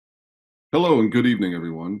Hello and good evening,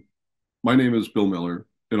 everyone. My name is Bill Miller,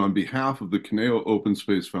 and on behalf of the Conejo Open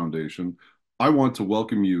Space Foundation, I want to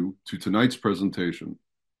welcome you to tonight's presentation,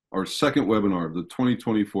 our second webinar of the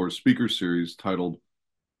 2024 speaker series titled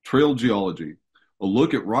Trail Geology, a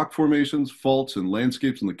look at rock formations, faults, and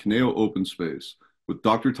landscapes in the Conejo Open Space with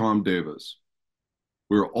Dr. Tom Davis.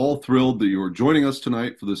 We're all thrilled that you are joining us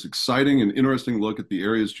tonight for this exciting and interesting look at the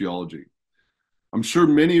area's geology. I'm sure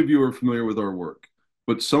many of you are familiar with our work,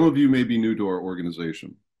 but some of you may be new to our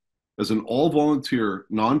organization. As an all-volunteer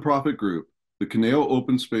nonprofit group, the Conejo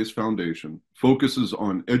Open Space Foundation focuses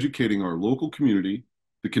on educating our local community,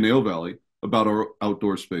 the Conejo Valley, about our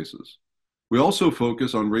outdoor spaces. We also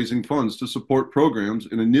focus on raising funds to support programs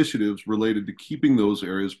and initiatives related to keeping those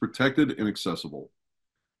areas protected and accessible.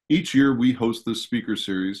 Each year, we host this speaker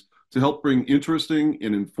series to help bring interesting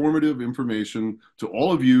and informative information to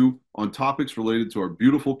all of you on topics related to our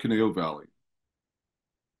beautiful Conejo Valley.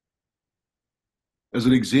 As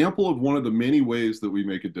an example of one of the many ways that we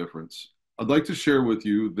make a difference, I'd like to share with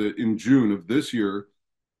you that in June of this year,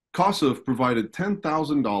 COSF provided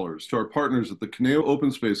 $10,000 to our partners at the Conejo Open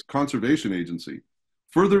Space Conservation Agency,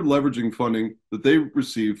 further leveraging funding that they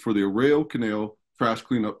received for the Arroyo Conejo trash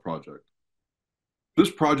cleanup project. This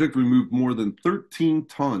project removed more than 13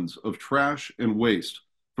 tons of trash and waste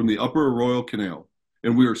from the upper Arroyo Canal,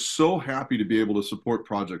 and we are so happy to be able to support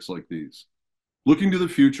projects like these. Looking to the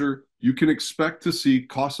future, you can expect to see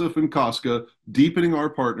COSF and COSCA deepening our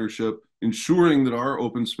partnership, ensuring that our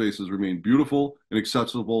open spaces remain beautiful and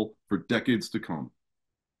accessible for decades to come.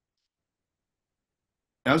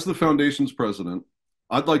 As the Foundation's president,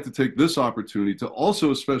 I'd like to take this opportunity to also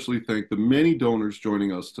especially thank the many donors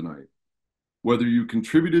joining us tonight. Whether you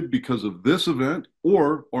contributed because of this event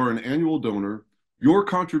or are an annual donor, your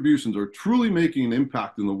contributions are truly making an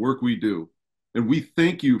impact in the work we do, and we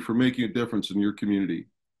thank you for making a difference in your community.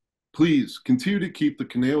 Please continue to keep the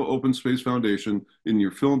Conejo Open Space Foundation in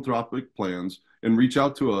your philanthropic plans and reach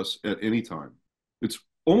out to us at any time. It's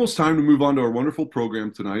almost time to move on to our wonderful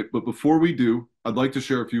program tonight, but before we do, I'd like to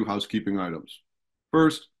share a few housekeeping items.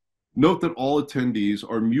 First, note that all attendees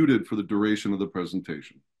are muted for the duration of the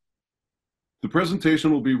presentation. The presentation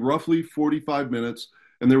will be roughly 45 minutes,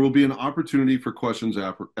 and there will be an opportunity for questions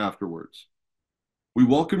afterwards. We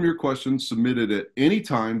welcome your questions submitted at any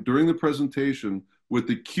time during the presentation with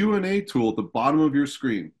the Q&A tool at the bottom of your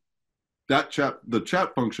screen. The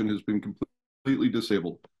chat function has been completely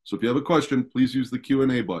disabled, so if you have a question, please use the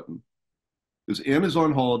Q&A button. As Ann is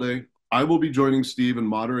on holiday, I will be joining Steve in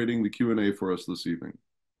moderating the Q&A for us this evening.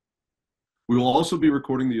 We will also be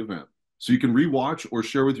recording the event, so you can rewatch or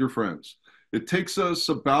share with your friends. It takes us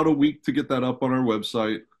about a week to get that up on our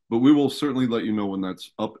website, but we will certainly let you know when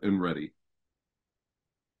that's up and ready.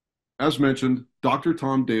 As mentioned, Dr.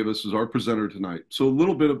 Tom Davis is our presenter tonight, so a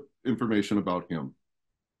little bit of information about him.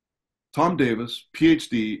 Tom Davis,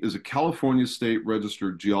 PhD, is a California State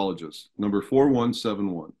Registered Geologist, number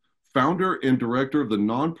 4171, founder and director of the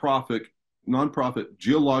nonprofit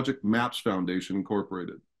Geologic Maps Foundation,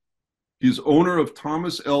 Incorporated. He is owner of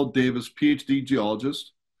Thomas L. Davis, PhD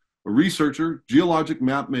Geologist, a researcher, geologic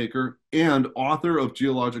map maker, and author of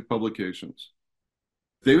geologic publications.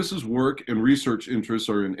 Davis's work and research interests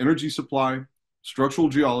are in energy supply, structural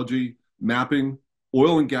geology, mapping,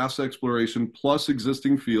 oil and gas exploration plus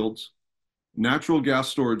existing fields, natural gas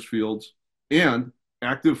storage fields, and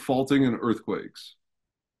active faulting and earthquakes.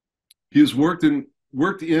 He has worked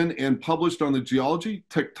in and published on the geology,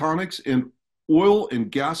 tectonics, and oil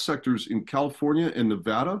and gas sectors in California and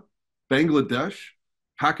Nevada, Bangladesh,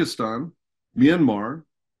 Pakistan, Myanmar,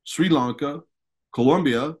 Sri Lanka,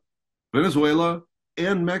 Colombia, Venezuela,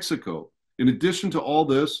 and Mexico. In addition to all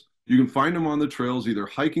this, you can find him on the trails either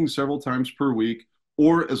hiking several times per week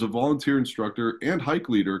or as a volunteer instructor and hike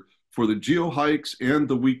leader for the Geo Hikes and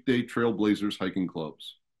the Weekday Trailblazers hiking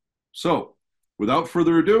clubs. So, without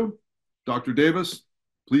further ado, Dr. Davis,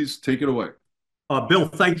 please take it away. Bill,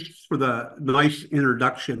 thanks for the nice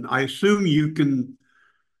introduction. I assume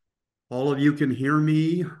all of you can hear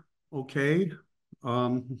me okay.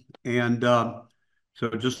 So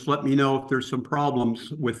just let me know if there's some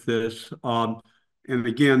problems with this. And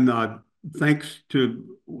again, thanks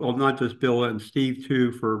to, well, not just Bill and Steve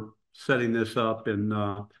too, for setting this up and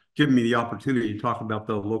giving me the opportunity to talk about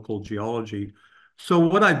the local geology. So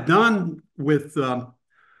what I've done with,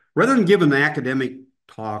 rather than give an academic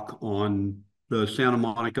talk on the Santa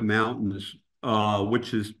Monica Mountains,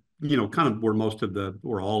 which is, kind of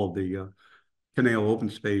where all of the Conejo Open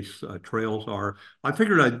Space trails are, I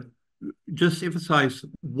figured I'd just emphasize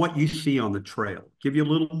what you see on the trail, give you a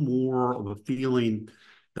little more of a feeling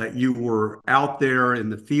that you were out there in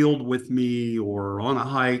the field with me or on a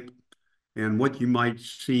hike, and what you might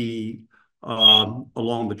see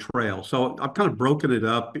along the trail. So I've kind of broken it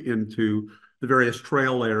up into the various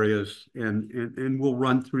trail areas, and we'll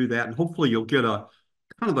run through that, and hopefully you'll get a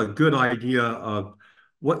kind of a good idea of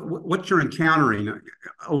what you're encountering.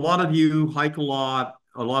 A lot of you hike a lot.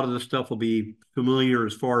 A lot of this stuff will be familiar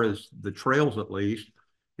as far as the trails, at least.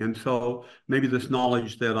 And so maybe this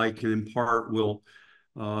knowledge that I can impart will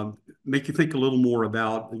uh, make you think a little more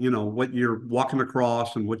about, what you're walking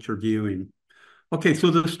across and what you're viewing. Okay,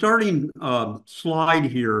 so the starting slide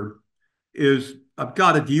here is I've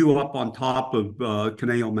got a view up on top of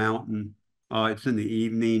Conejo Mountain. It's in the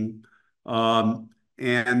evening, um,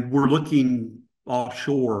 and we're looking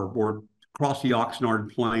offshore. We're across the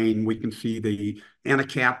Oxnard Plain. We can see the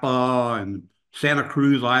Anacapa and Santa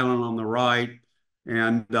Cruz Island on the right,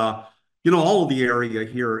 and all of the area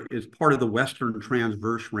here is part of the Western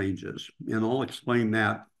Transverse Ranges, and I'll explain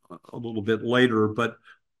that a little bit later. But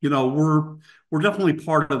we're definitely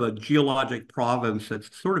part of a geologic province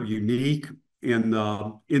that's sort of unique in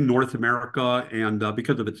North America, and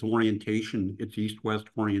because of its orientation, its east-west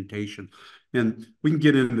orientation, and we can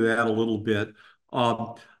get into that a little bit.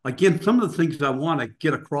 Again, some of the things I want to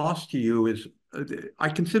get across to you is I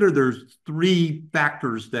consider there's three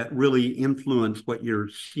factors that really influence what you're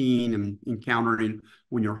seeing and encountering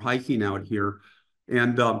when you're hiking out here,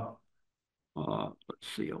 and let's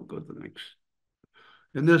see, I'll go to the next.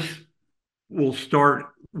 And this we'll start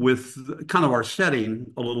with kind of our setting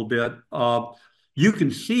a little bit. You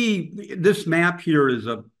can see this map here is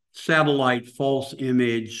a satellite false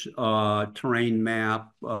image terrain map.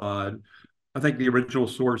 I think the original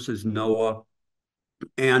source is NOAA.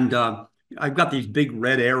 And I've got these big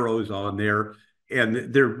red arrows on there,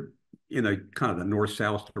 and they're in a kind of the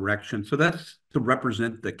north-south direction. So that's to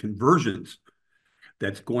represent the convergence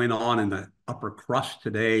that's going on in the upper crust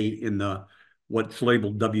today in the what's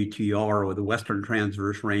labeled WTR, or the Western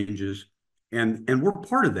Transverse Ranges. And we're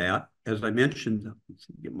part of that, as I mentioned. Let's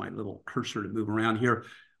get my little cursor to move around here.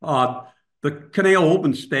 The Conejo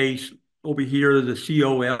Open Space over here, the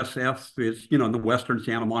COSF is, in the Western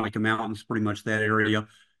Santa Monica Mountains, pretty much that area.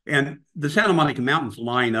 And the Santa Monica Mountains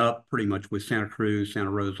line up pretty much with Santa Cruz, Santa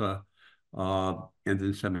Rosa, and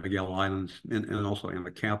then San Miguel Islands, and also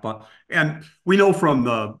Anacapa. And we know from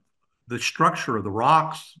the structure of the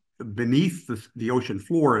rocks beneath the ocean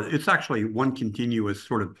floor, it's actually one continuous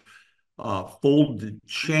sort of folded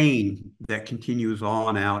chain that continues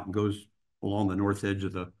on out and goes along the north edge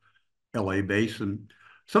of the LA basin.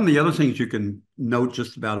 Some of the other things you can note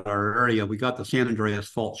just about our area, we got the San Andreas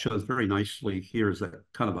Fault shows very nicely here, is that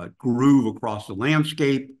kind of a groove across the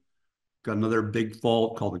landscape. Got another big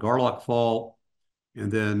fault called the Garlock Fault,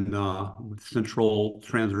 and then Central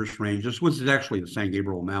Transverse Ranges, which is actually the San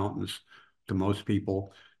Gabriel Mountains to most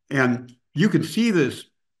people. And you can see this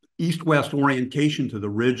east-west orientation to the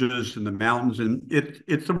ridges and the mountains, and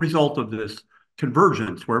it's a result of this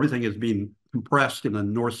convergence where everything is being compressed in a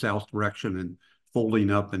north-south direction and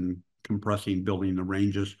folding up and compressing, building the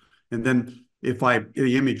ranges. And then if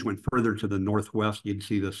the image went further to the northwest, you'd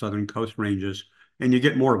see the Southern Coast Ranges, and you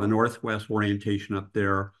get more of a northwest orientation up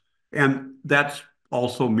there. And that's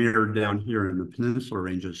also mirrored down here in the Peninsula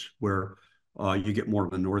Ranges, where you get more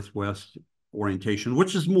of a northwest orientation,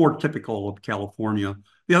 which is more typical of California.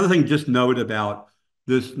 The other thing just note about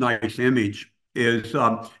this nice image is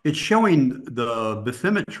it's showing the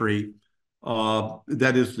bathymetry,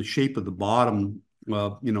 that is the shape of the bottom,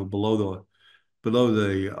 below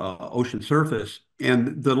the ocean surface,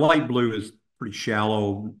 and the light blue is pretty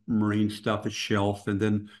shallow marine stuff, is shelf, and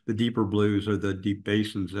then the deeper blues are the deep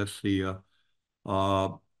basins. That's the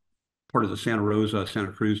part of the Santa Rosa,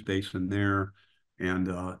 Santa Cruz basin there.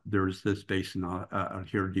 And there's this basin out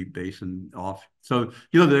here, deep basin off. So,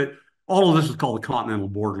 all of this is called the continental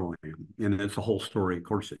borderland, and it's a whole story, of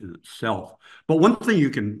course, in itself. But one thing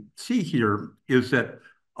you can see here is that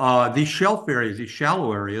these shelf areas, these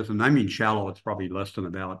shallow areas, and I mean shallow, it's probably less than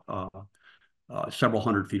about several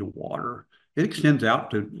hundred feet of water. It extends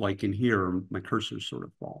out to like in here, my cursor's sort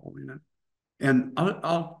of following it. And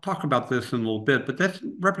I'll talk about this in a little bit, but that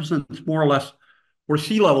represents more or less where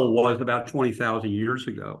sea level was about 20,000 years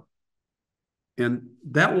ago. And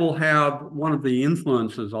that will have one of the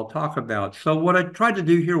influences I'll talk about. So what I tried to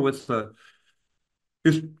do here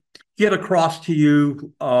is get across to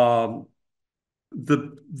you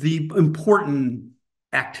the important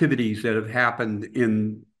activities that have happened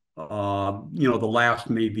in the last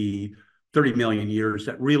maybe 30 million years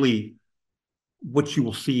that really what you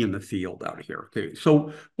will see in the field out here. Okay,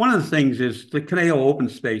 so one of the things is the Conejo Open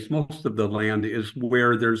Space. Most of the land is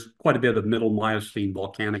where there's quite a bit of middle Miocene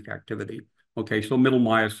volcanic activity. Okay, so middle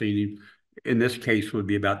Miocene in this case would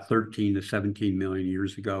be about 13 to 17 million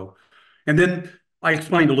years ago. And then I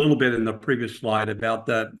explained a little bit in the previous slide about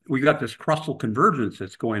that we got this crustal convergence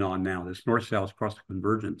that's going on now, this north-south crustal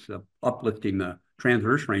convergence, uplifting the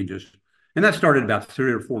transverse ranges. And that started about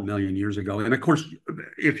 3 or 4 million years ago. And of course,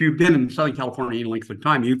 if you've been in Southern California any length of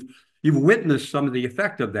time, you've witnessed some of the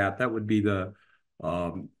effect of that. That would be the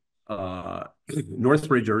um,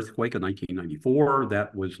 Northridge earthquake of 1994.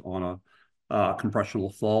 That was on a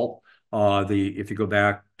compressional fault. If you go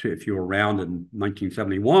back to, if you were around in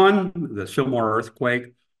 1971, the Sylmar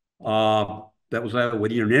earthquake, that was a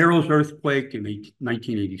Whittier Narrows earthquake in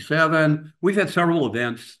 1987. We've had several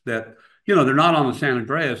events that, they're not on the San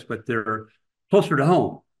Andreas, but they're closer to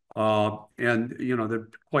home. And, they're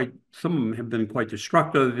some of them have been quite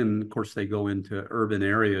destructive. And of course, they go into urban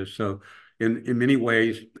areas. So in many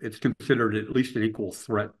ways, it's considered at least an equal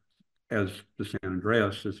threat as the San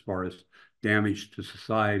Andreas as far as damage to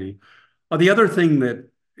society. The other thing that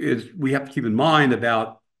is we have to keep in mind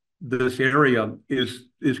about this area is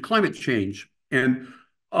climate change. And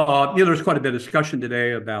there's quite a bit of discussion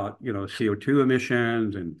today about CO2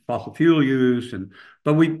 emissions and fossil fuel use,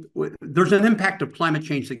 but there's an impact of climate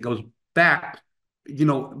change that goes back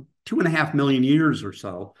 2.5 million years or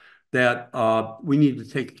so that we need to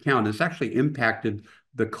take account. It's actually impacted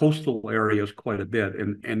the coastal areas quite a bit,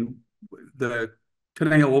 and the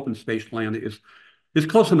Conejo Open Space land is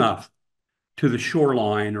close enough to the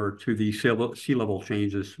shoreline or to the sea level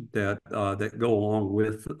changes that go along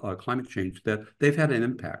with climate change that they've had an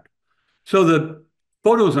impact. So the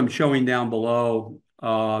photos I'm showing down below,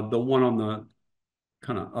 the one on the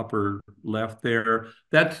kind of upper left there,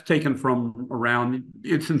 that's taken from around,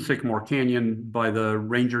 it's in Sycamore Canyon by the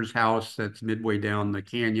ranger's house that's midway down the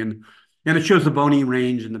canyon. And it shows the Boney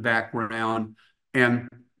Range in the background. And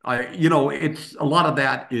it's a lot of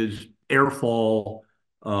that is airfall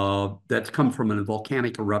that's come from a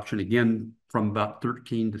volcanic eruption, again, from about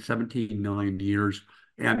 13 to 17 million years.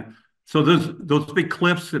 And so those big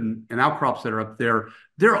cliffs and outcrops that are up there,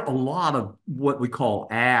 there are a lot of what we call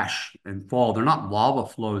ash and fall. They're not lava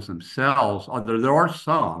flows themselves, although there are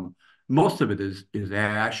some. Most of it is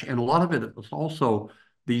ash, and a lot of it is also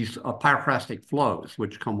these pyroclastic flows,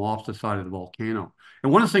 which come off the side of the volcano.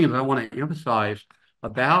 And one of the things I want to emphasize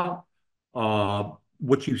about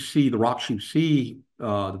what you see, the rocks you see,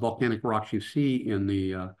 the volcanic rocks you see in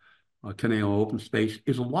the Conejo Open Space,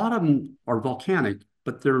 is a lot of them are volcanic,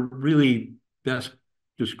 but they're really best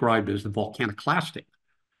described as the volcaniclastic.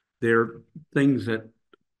 They're things that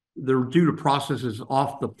they're due to processes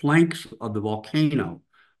off the flanks of the volcano.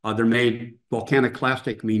 They're made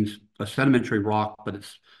volcaniclastic means a sedimentary rock, but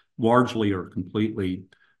it's largely or completely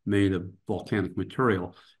made of volcanic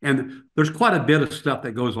material. And there's quite a bit of stuff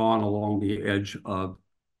that goes on along the edge of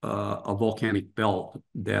a volcanic belt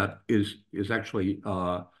that is actually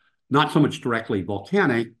not so much directly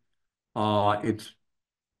volcanic. It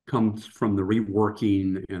comes from the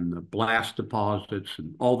reworking and the blast deposits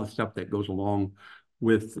and all the stuff that goes along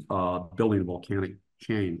with building a volcanic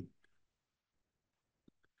chain.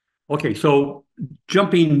 Okay, so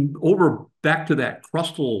jumping over back to that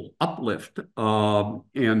crustal uplift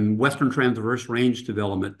and Western Transverse Range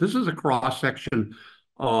development. This is a cross section.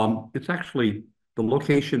 It's actually, the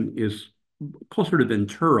location is closer to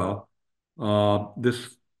Ventura.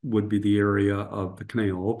 This would be the area of the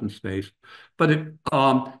Conejo Open Space, but it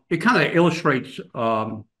kind of illustrates.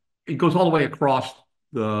 It goes all the way across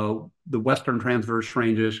the Western Transverse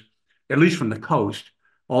Ranges, at least from the coast,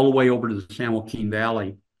 all the way over to the San Joaquin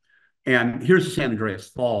Valley. And here's the San Andreas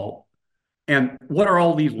Fault. And what are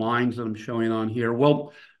all these lines that I'm showing on here?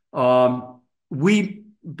 Well,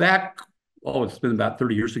 it's been about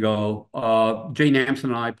 30 years ago, Jay Namson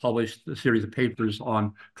and I published a series of papers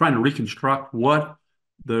on trying to reconstruct what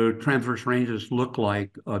the transverse ranges look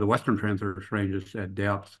like, the Western Transverse Ranges at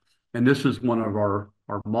depth. And this is one of our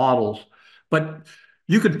models. But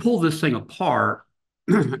you could pull this thing apart,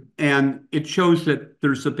 and it shows that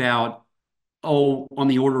there's about on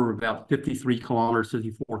the order of about 53 kilometers,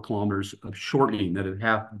 54 kilometers of shortening that have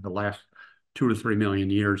happened in the last 2 to 3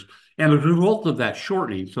 million years. And as a result of that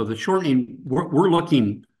shortening, so the shortening, we're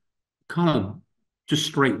looking kind of just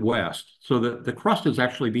straight west. So the crust is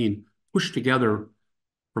actually being pushed together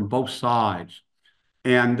from both sides.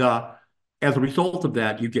 And as a result of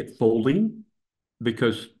that, you get folding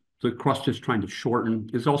because the crust is trying to shorten.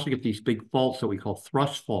 You also get these big faults that we call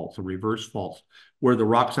thrust faults or reverse faults, where the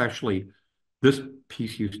rocks actually, this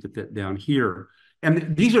piece used to fit down here.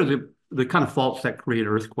 And these are the kind of faults that create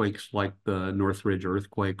earthquakes like the Northridge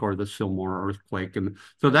earthquake or the Sylmar earthquake. And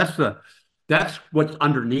so that's what's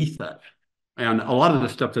underneath it. And a lot of the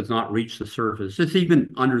stuff does not reach the surface. It's even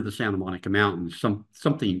under the Santa Monica Mountains.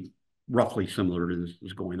 Something roughly similar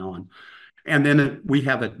is going on. And then we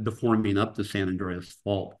have it deforming up the San Andreas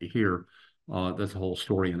Fault here. That's a whole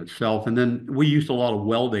story in itself. And then we used a lot of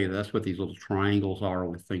well data. That's what these little triangles are.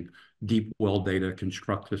 We think deep well data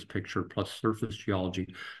construct this picture plus surface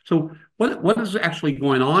geology. So what is actually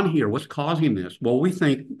going on here? What's causing this? Well, we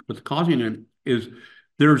think what's causing it is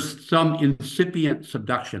there's some incipient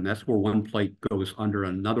subduction. That's where one plate goes under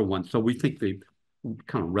another one. So we think the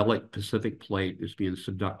kind of relic Pacific plate is being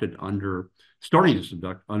starting to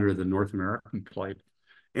subduct under the North American plate.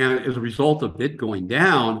 And as a result of it going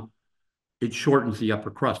down, it shortens the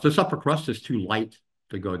upper crust. This upper crust is too light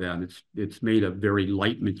to go down. It's made of very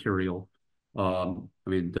light material. I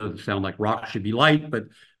mean, it doesn't sound like rocks should be light, but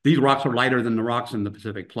these rocks are lighter than the rocks in the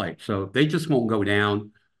Pacific plate. So they just won't go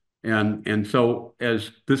down. And so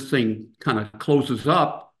as this thing kind of closes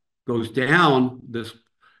up, goes down,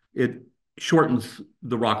 it shortens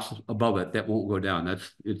the rocks above it that won't go down.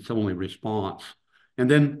 That's its only response. And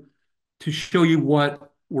then to show you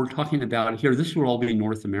what we're talking about here, this will all be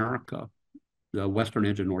North America, the western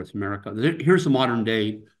edge of North America. Here's the modern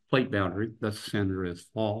day plate boundary. That's San Andreas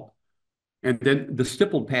Fault. And then the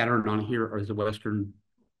stippled pattern on here are the western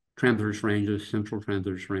transverse ranges, central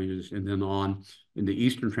transverse ranges, and then on in the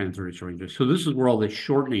eastern transverse ranges. So this is where all the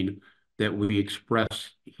shortening that we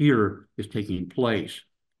express here is taking place,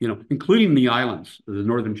 including the islands, the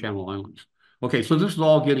Northern Channel Islands. Okay, so this is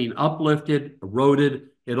all getting uplifted, eroded.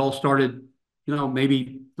 It all started,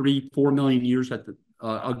 maybe 3-4 million years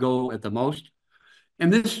ago at the most.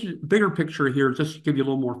 And this bigger picture here, just to give you a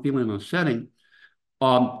little more feeling on the setting,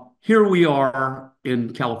 here we are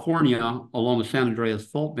in California along the San Andreas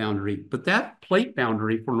Fault boundary, but that plate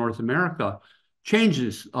boundary for North America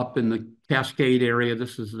changes up in the Cascade area.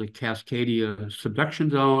 This is the Cascadia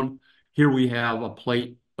subduction zone. Here we have a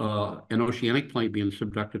plate, an oceanic plate being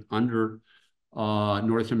subducted under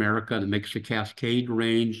North America, and it makes the Cascade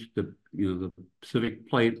range. The Pacific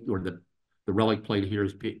plate or the relic plate here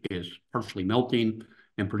is partially melting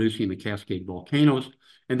and producing the Cascade volcanoes.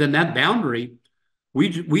 And then that boundary,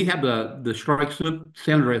 we have the strike slip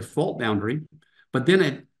San Andreas Fault boundary, but then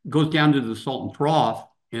it goes down to the Salton Trough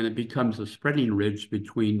and it becomes a spreading ridge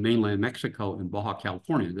between mainland Mexico and Baja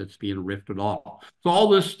California that's being rifted off. So all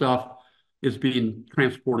this stuff is being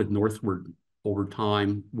transported northward over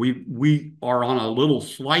time. We are on a little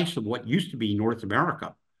slice of what used to be North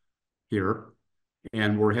America here,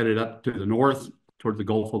 and we're headed up to the north towards the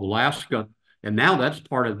Gulf of Alaska. And now that's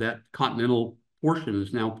part of that continental portion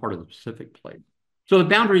is now part of the Pacific plate. So the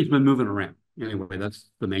boundary's been moving around. Anyway, that's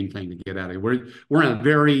the main thing to get out of here. We're in a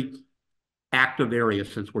very active area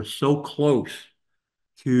since we're so close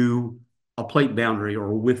to a plate boundary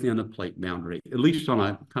or within a plate boundary, at least on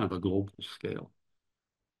a kind of a global scale.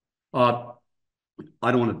 I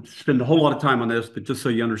don't want to spend a whole lot of time on this, but just so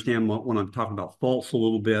you understand when I'm talking about faults a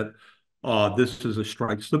little bit, this is a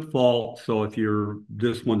strike slip fault. So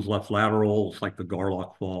this one's left lateral, it's like the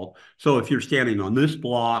Garlock fault. So if you're standing on this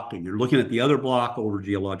block and you're looking at the other block over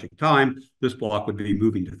geologic time, this block would be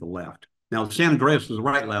moving to the left. Now, San Andreas is a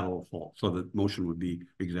right lateral fault, so the motion would be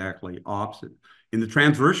exactly opposite. In the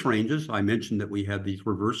transverse ranges, I mentioned that we had these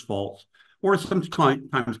reverse faults, or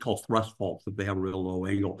sometimes called thrust faults if they have a real low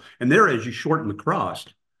angle. And there, as you shorten the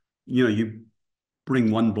crust, you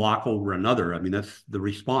bring one block over another. I mean, that's the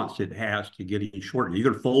response it has to getting shortened.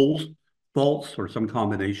 Either folds, faults, or some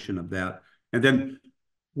combination of that. And then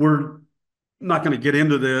we're not going to get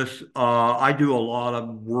into this. I do a lot of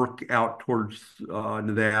work out towards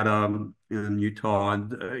Nevada and Utah.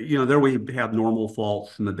 And, there we have normal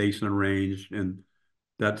faults in the Basin Range. And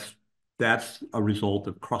that's a result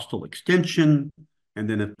of crustal extension. And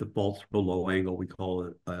then if the fault's below angle, we call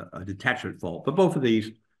it a detachment fault. But both of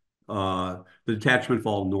these, the detachment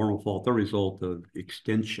fault, normal fault, they're a result of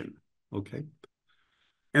extension. Okay.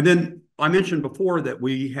 And then I mentioned before that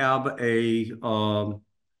we have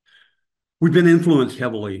we've been influenced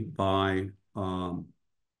heavily by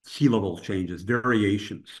sea level changes,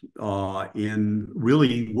 variations. We're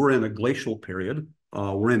in a glacial period.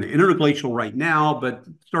 We're in the interglacial right now, but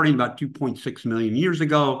starting about 2.6 million years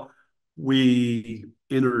ago, we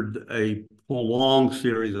entered a prolonged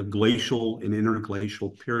series of glacial and interglacial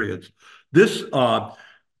periods. This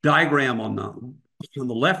diagram on the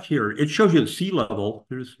left here, it shows you the sea level.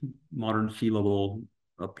 There's modern sea level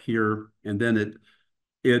up here, and then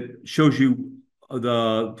it shows you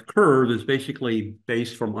the curve is basically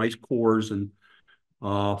based from ice cores and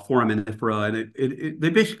foraminifera, and they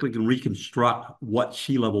basically can reconstruct what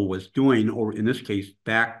sea level was doing, or in this case,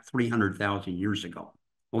 back 300,000 years ago.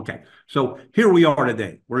 Okay, so here we are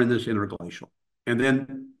today. We're in this interglacial. And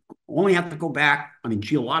then only have to go back, I mean,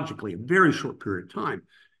 geologically, a very short period of time.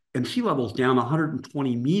 And sea level's down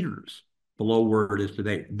 120 meters below where it is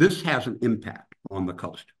today. This has an impact on the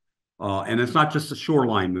coast. And it's not just the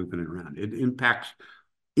shoreline moving around, it impacts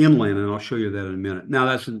inland, and I'll show you that in a minute. Now,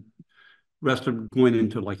 that's the rest of going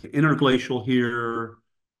into like interglacial here.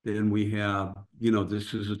 Then we have,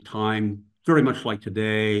 this is a time very much like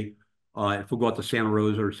today. If we go out to Santa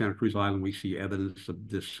Rosa or Santa Cruz Island, we see evidence of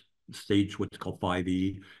this stage, what's called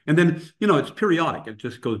 5E. And then, it's periodic. It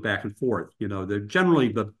just goes back and forth. They're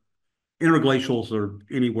generally the interglacials are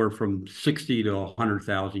anywhere from 60 to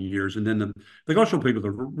 100,000 years. And then the glacial periods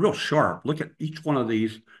are real sharp. Look at each one of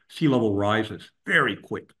these sea level rises, very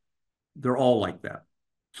quick. They're all like that.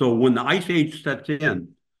 So when the ice age sets in,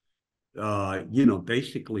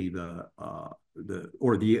 basically the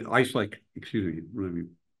ice, like, excuse me, let me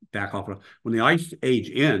back off. When the ice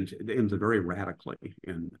age ends, it ends very radically,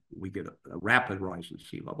 and we get a rapid rise in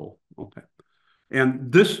sea level. Okay,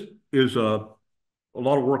 and this is a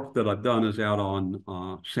lot of work that I've done is out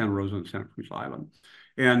on Santa Rosa and Santa Cruz Island,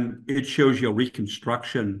 and it shows you a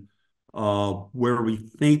reconstruction of where we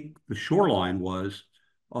think the shoreline was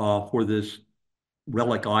for this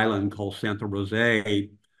relic island called Santa Rosa,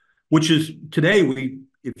 which is today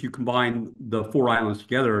if you combine the four islands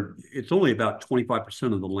together, it's only about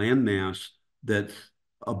 25% of the land mass that's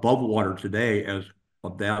above water today as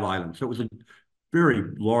of that island. So it was a very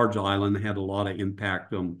large island that had a lot of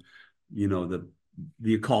impact on,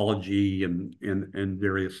 the ecology and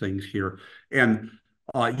various things here. And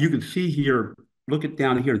you can see here, look at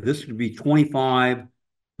down here, this would be 25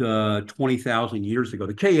 to 20,000 years ago.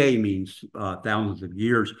 The Ka means thousands of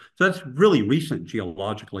years. So that's really recent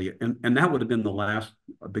geologically. And that would have been the last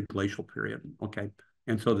big glacial period. Okay.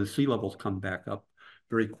 And so the sea levels come back up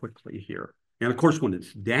very quickly here. And of course, when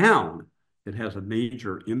it's down, it has a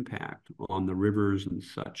major impact on the rivers and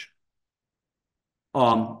such.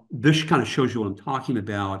 This kind of shows you what I'm talking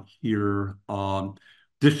about here.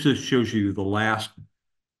 This just shows you the last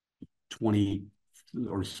 20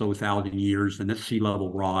 or so thousand years, and this sea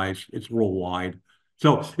level rise. It's worldwide.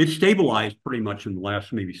 So it's stabilized pretty much in the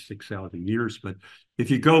last maybe 6,000 years. But if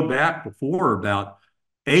you go back before about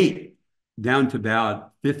 8 down to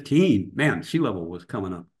about 15, man, sea level was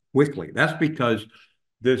coming up quickly. That's because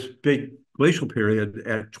this big glacial period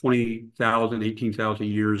at 20,000, 18,000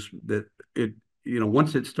 years, that it,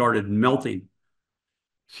 once it started melting,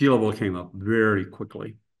 sea level came up very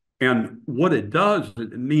quickly. And what it does,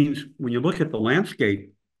 it means when you look at the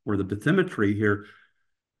landscape or the bathymetry here,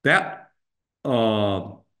 that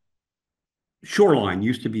shoreline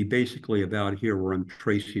used to be basically about here where I'm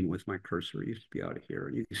tracing with my cursor. It used to be out here.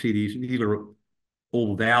 And you can see these are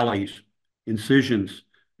old valleys, incisions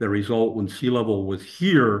that result when sea level was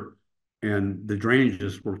here and the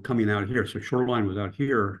drainages were coming out here. So shoreline was out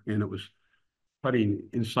here and it was cutting,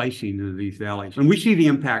 incising into these valleys. And we see the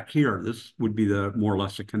impact here. This would be the more or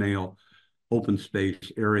less the Conejo Open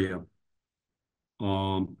Space area.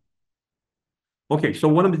 Okay, so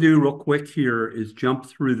what I'm gonna do real quick here is jump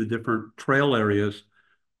through the different trail areas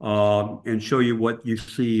and show you what you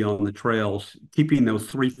see on the trails, keeping those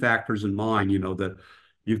three factors in mind, that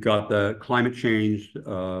you've got the climate change,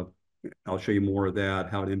 I'll show you more of that,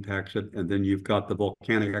 how it impacts it, and then you've got the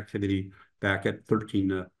volcanic activity back at 13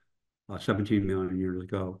 to 17 million years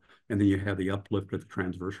ago. And then you have the uplift of the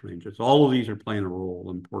transverse ranges. All of these are playing a role,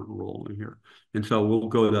 an important role in here. And so we'll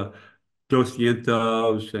go to Dos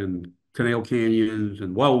Vientos and Conejo Canyons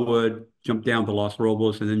and Wellwood, jump down to Los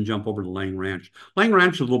Robles, and then jump over to Lang Ranch. Lang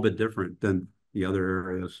Ranch is a little bit different than the other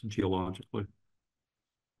areas geologically.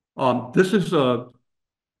 This is a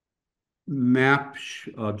map,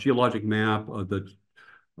 geologic map of the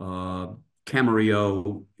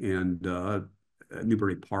Camarillo and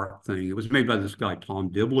Newbury Park thing. It was made by this guy, Tom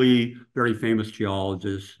Dibley, very famous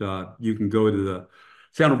geologist. You can go to the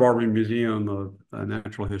Santa Barbara Museum of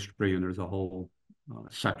Natural History, and there's a whole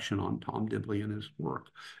section on Tom Dibley and his work.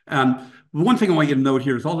 One thing I want you to note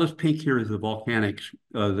here is all this pink here is the volcanics,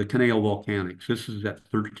 the Conejo volcanics. This is at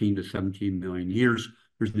 13 to 17 million years.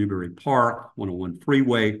 There's Newbury Park, 101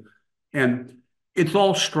 freeway. And it's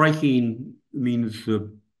all striking, means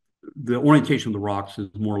the orientation of the rocks is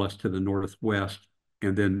more or less to the northwest,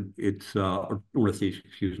 and then it's or northeast,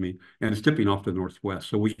 excuse me, and it's dipping off to the northwest.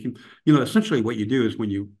 So we can, essentially what you do is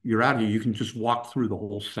when you're out here, you can just walk through the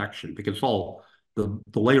whole section because it's all the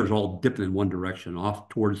layers are all dipping in one direction off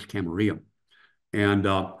towards Camarillo. And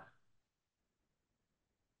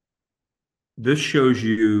this shows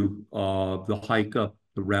you the hike up,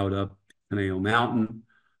 the route up Conejo Mountain.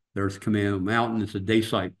 There's Conejo Mountain. It's a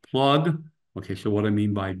dacite plug. Okay, so what I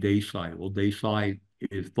mean by dacite, well, dacite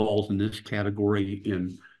falls in this category.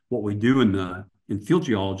 In what we do in field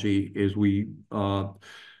geology is we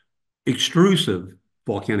extrusive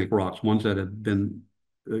volcanic rocks, ones that have been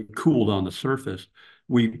cooled on the surface.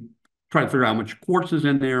 We try to figure out how much quartz is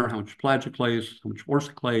in there, how much plagioclase, how much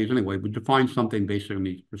orthoclase. Anyway, we define something based on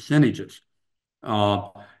these percentages. Uh,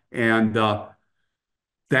 and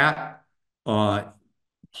that uh,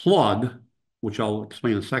 plug, which I'll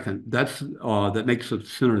explain in a second, that makes the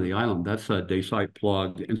center of the island. That's a dacite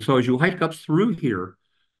plug. And so as you hike up through here,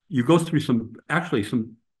 you go through some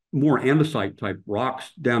more andesite type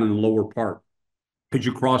rocks down in the lower part. As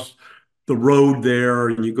you cross the road there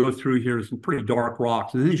and you go through here, some pretty dark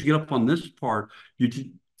rocks. And then as you get up on this part, you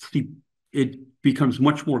see it becomes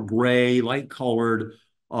much more gray, light colored.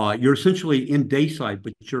 You're essentially in dacite,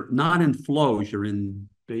 but you're not in flows. You're in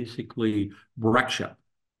basically breccia,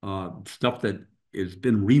 stuff that has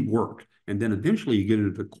been reworked. And then eventually you get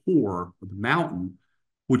into the core of the mountain,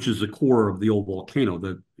 which is the core of the old volcano.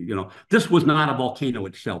 This was not a volcano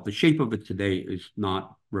itself. The shape of it today is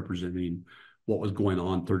not representing what was going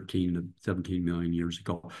on 13 to 17 million years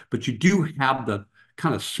ago. But you do have the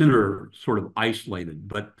kind of center sort of isolated,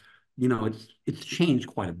 but it's changed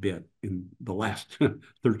quite a bit in the last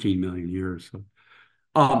 13 million years.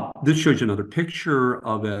 So, this shows you another picture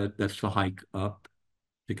of it. That's the hike up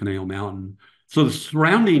the Conejo Mountain. So the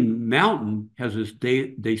surrounding mountain has this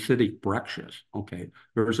dacitic breccias. Okay,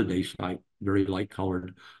 there's a dacite, very light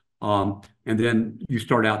colored. And then you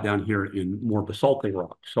start out down here in more basaltic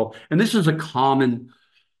rock. So, and this is a common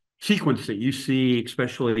sequence that you see,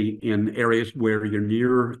 especially in areas where you're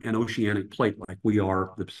near an oceanic plate, like we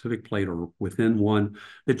are, the Pacific plate, or within one,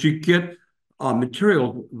 that you get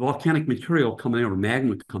volcanic material coming out, or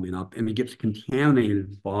magma coming up, and it gets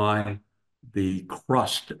contaminated by the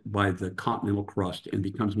crust, by the continental crust, and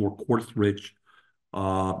becomes more quartz rich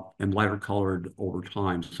and lighter colored over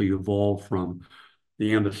time. So you evolve from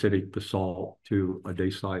the andesitic basalt to a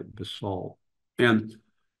dacite basalt. And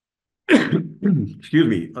excuse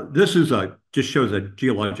me, this is just shows a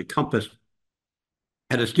geologic compass.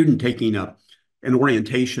 Had a student taking an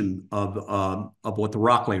orientation of what the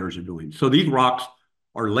rock layers are doing. So these rocks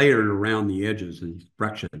are layered around the edges, these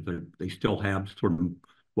breccias. They still have sort of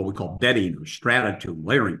what we call bedding or stratum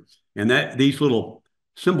layering. And that these little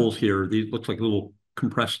symbols here, these looks like little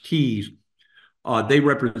compressed T's, they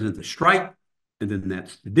represent the strike, and then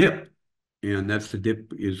that's the dip. And that's the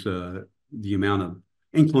dip is the amount of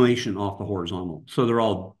inclination off the horizontal. So they're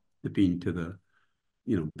all dipping to the,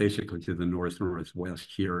 basically to the northwest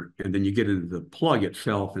here. And then you get into the plug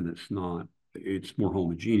itself, and it's more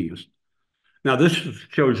homogeneous. Now, this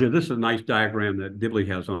shows you, this is a nice diagram that Dibley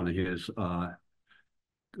has on his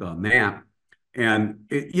map. And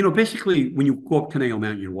basically, when you go up Conejo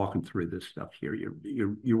Mountain, you're walking through this stuff here.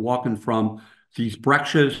 You're walking from these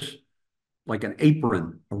breccias like an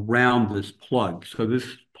apron around this plug. So this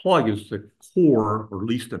plug is the core, or at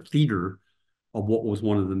least a feeder, of what was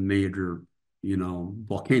one of the major,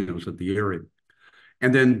 volcanoes of the area.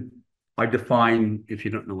 And then I define, if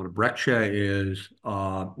you don't know what a breccia is,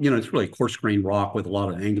 it's really a coarse-grained rock with a lot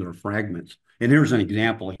of angular fragments. And here's an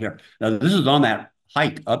example here. Now, this is on that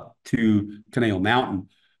hike up to Conejo Mountain.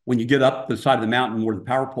 When you get up the side of the mountain where the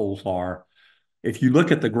power poles are, if you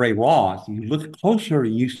look at the gray rock, you look closer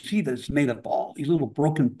and you see that it's made of all these little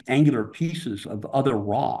broken angular pieces of other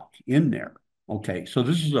rock in there. Okay, so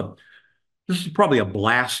this is probably a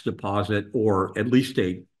blast deposit, or at least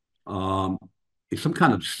some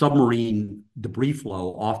kind of submarine debris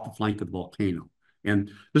flow off the flank of the volcano. And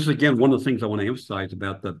this is, again, one of the things I want to emphasize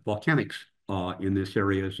about the volcanics in this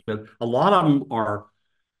area, is that a lot of them are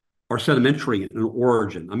sedimentary in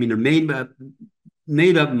origin. I mean, they're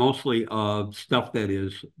made up mostly of stuff that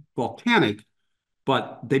is volcanic,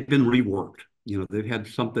 but they've been reworked. They've had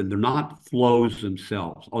something. They're not flows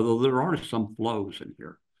themselves, although there are some flows in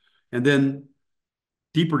here. And then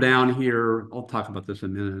deeper down here, I'll talk about this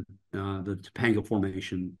in a minute. The Topanga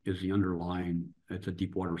Formation is the underlying. It's a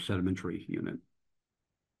deep water sedimentary unit.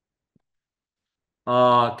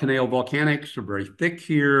 Conejo volcanics are very thick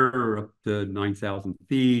here, up to 9,000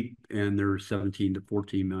 feet, and they're 17 to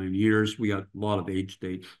 14 million years. We got a lot of age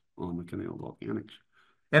dates on the Conejo volcanics.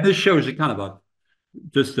 And this shows you kind of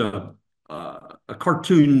just a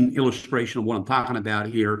cartoon illustration of what I'm talking about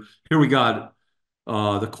here. Here we got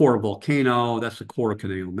the core of volcano. That's the core of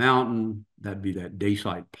Conejo Mountain. That'd be that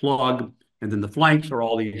dacite plug. And then the flanks are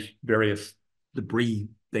all these various debris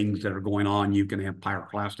things that are going on. You can have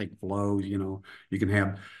pyroclastic flows, you can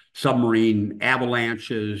have submarine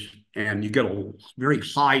avalanches, and you get a very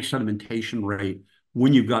high sedimentation rate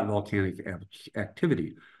when you've got volcanic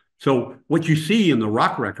activity. So what you see in the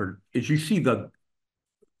rock record is you see the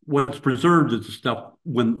what's preserved is the stuff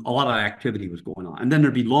when a lot of activity was going on. And then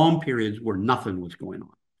there'd be long periods where nothing was going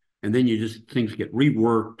on. And then you just things get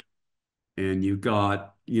reworked and you've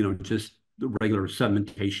got, just the regular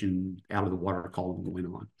sedimentation out of the water column going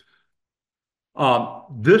on.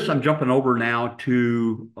 This I'm jumping over now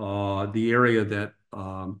to the area that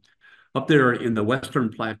up there in the Western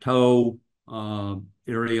Plateau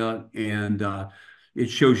area, and it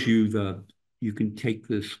shows you you can take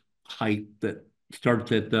this height that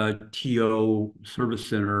starts at the TO Service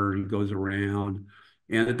Center and goes around,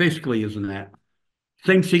 and it basically is in that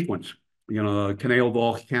same sequence. Conejo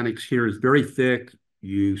volcanics here is very thick.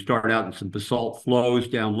 You start out in some basalt flows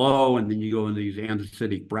down low, and then you go into these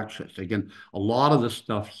andesitic breccias. Again, a lot of the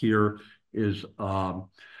stuff here is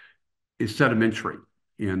sedimentary,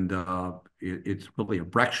 and it's really a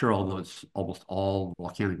breccia, although it's almost all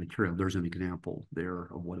volcanic material. There's an example there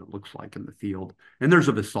of what it looks like in the field, and there's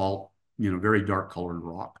a basalt, very dark colored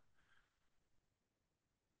rock.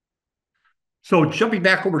 So jumping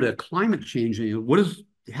back over to climate change,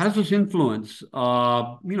 how does this influence,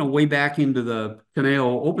 way back into the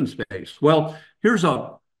Conejo Open Space? Well, here's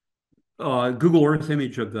a Google Earth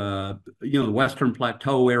image of the Western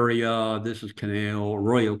Plateau area. This is Conejo,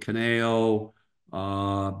 Arroyo Conejo.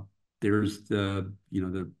 There's the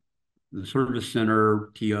service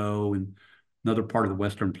center, TO, and another part of the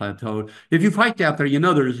Western Plateau. If you've hiked out there,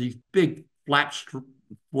 there's these big flattish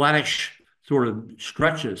sort of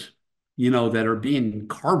stretches, that are being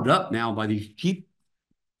carved up now by these deep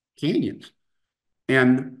canyons.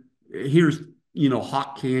 And here's,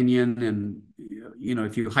 Hawk Canyon. And,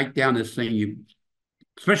 if you hike down this thing,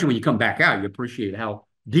 especially when you come back out, you appreciate how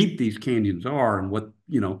deep these canyons are and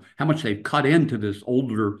how much they've cut into this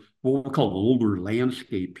older, what we call older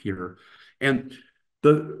landscape here. And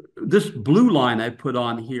this blue line I put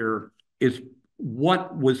on here is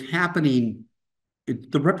what was happening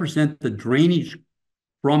to represent the drainage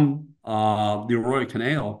from the Arroyo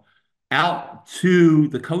Canal out to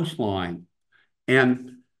the coastline.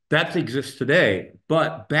 And that exists today.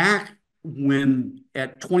 But back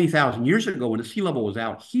at 20,000 years ago, when the sea level was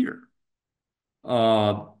out here,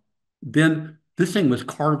 then this thing was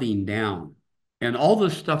carving down. And all the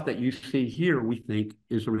stuff that you see here, we think,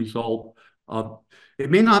 is a result of, it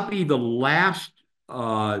may not be the last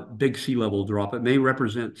big sea level drop. It may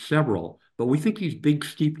represent several. But we think these big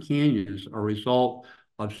steep canyons are a result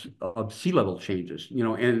of sea level changes,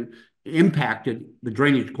 and impacted the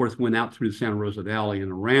drainage, of course, went out through the Santa Rosa Valley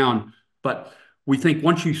and around. But we think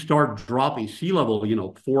once you start dropping sea level,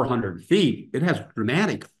 400 feet, it has a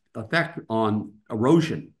dramatic effect on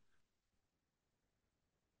erosion.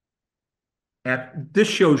 This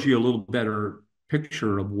shows you a little better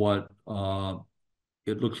picture of what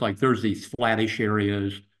it looks like. There's these flattish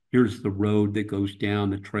areas. Here's the road that goes down,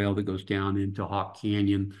 the trail that goes down into Hawk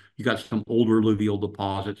Canyon. You got some older alluvial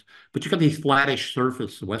deposits, but you got these flattish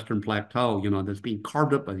surface, the Western Plateau, that's being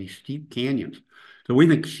carved up by these steep canyons. So we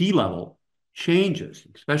think sea level changes,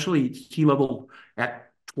 especially sea level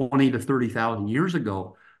at 20 to 30,000 years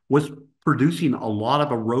ago, was producing a lot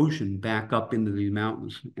of erosion back up into these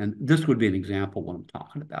mountains. And this would be an example of what I'm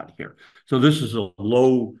talking about here. So this is a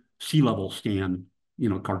low sea level stand,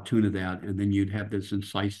 cartoon of that, and then you'd have this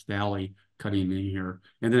incised valley cutting in here,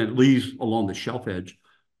 and then it leaves along the shelf edge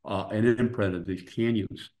an imprint of these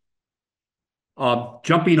canyons.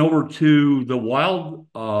 Jumping over to the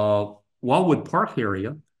Wildwood Park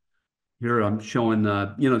area, here I'm showing,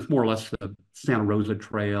 it's more or less the Santa Rosa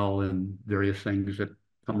Trail and various things that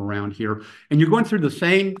come around here, and you're going through the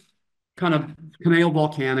same kind of Conejo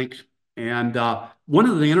volcanics. And one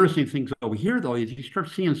of the interesting things over here, though, is you start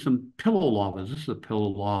seeing some pillow lavas. This is a pillow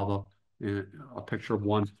lava, a picture of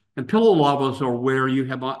one. And pillow lavas are where you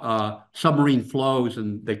have submarine flows,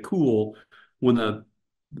 and they cool when the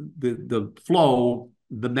flow,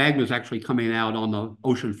 the magma is actually coming out on the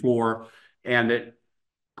ocean floor, and it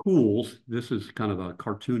cools. This is kind of a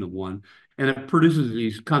cartoon of one, and it produces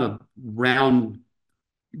these kind of round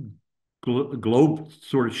globe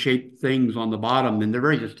sort of shaped things on the bottom, and they're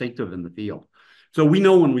very distinctive in the field. So we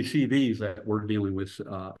know when we see these that we're dealing with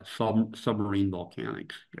submarine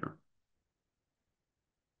volcanics here.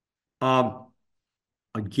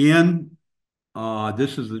 Again,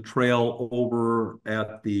 this is the trail over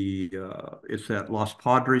at it's at Los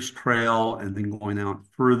Padres Trail, and then going out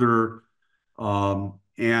further.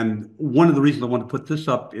 And one of the reasons I want to put this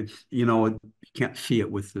up, it's, you can't see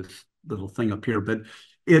it with this little thing up here, but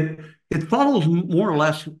it follows more or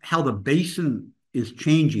less how the basin is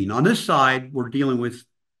changing. On this side, we're dealing with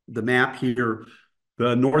the map here,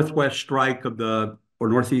 the northwest strike or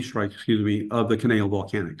northeast strike, excuse me, of the Conejo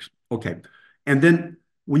volcanics. Okay. And then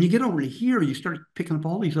when you get over to here, you start picking up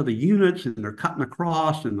all these other units and they're cutting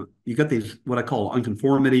across, and you got these what I call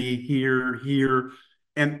unconformity here, here,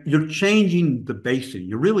 and you're changing the basin.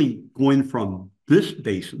 You're really going from this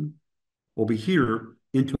basin over here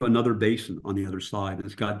into another basin on the other side.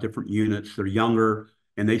 It's got different units. They're younger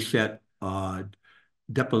and they set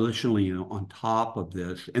depositionally, on top of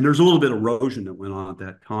this. And there's a little bit of erosion that went on at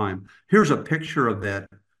that time. Here's a picture of that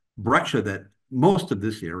breccia that most of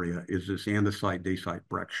this area is this andesite dacite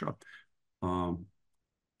breccia. Um,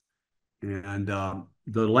 and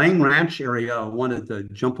the Lang Ranch area I wanted to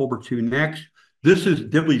jump over to next. This is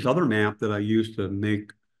Dibley's other map that I used to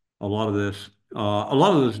make a lot of this. A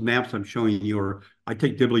lot of those maps I'm showing you are, I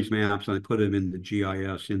take Dibley's maps and I put them into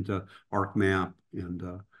GIS, into ArcMap,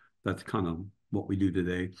 and that's kind of what we do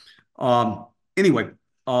today. Anyway,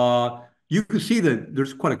 you can see that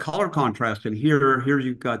there's quite a color contrast in here. Here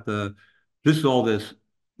you've got this is all this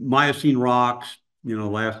Miocene rocks,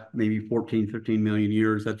 last maybe 14, 15 million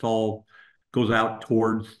years. That's all goes out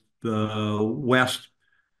towards the west.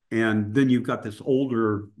 And then you've got this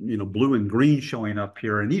older, blue and green showing up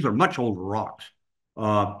here. And these are much older rocks.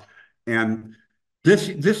 Uh, and this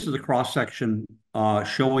is a cross section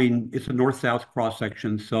showing it's a north-south cross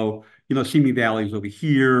section. So, Simi Valley is over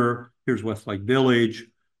here. Here's Westlake Village.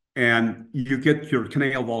 And you get your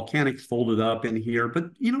Conejo volcanics folded up in here.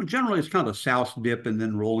 But, generally it's kind of a south dip and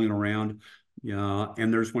then rolling around. Yeah,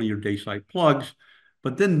 and there's one of your dacite plugs.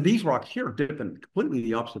 But then these rocks here dip in completely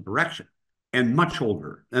the opposite direction and much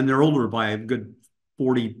older. And they're older by a good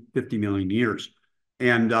 40, 50 million years.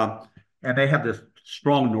 And they have this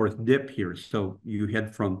strong north dip here. So you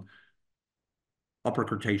head from upper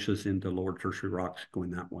Cretaceous into lower tertiary rocks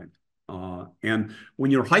going that way. And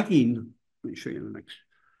when you're hiking, let me show you the next.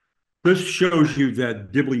 This shows you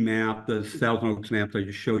that Dibley map, the Thousand Oaks map I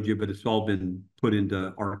just showed you, but it's all been put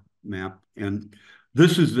into our map. And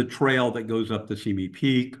this is the trail that goes up to Simi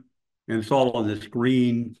Peak. And it's all on this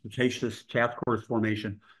green Cretaceous task course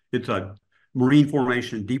formation. It's a marine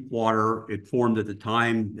formation, deep water. It formed at the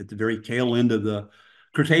time, at the very tail end of the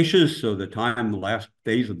Cretaceous, so the last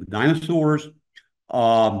days of the dinosaurs.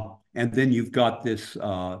 And then you've got this,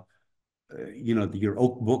 your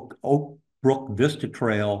Oak Brook Vista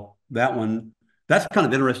Trail. That one, that's kind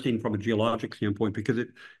of interesting from a geologic standpoint because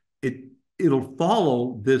it'll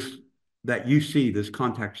follow this that you see this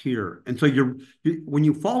contact here. And so when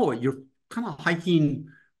you follow it, you're kind of hiking.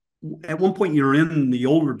 At one point, you're in the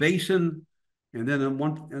older basin, and then at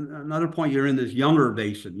another point, you're in this younger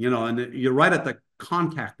basin, and you're right at the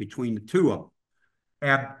contact between the two of them.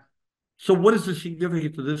 And so what is the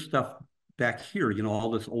significance of this stuff back here,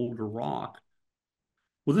 all this older rock?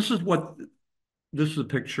 Well, this is a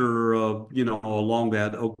picture of, along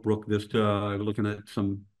that Oak Brook Vista, looking at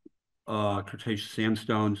some Cretaceous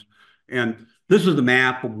sandstones. And this is the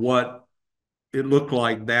map of what it looked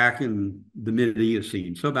like back in the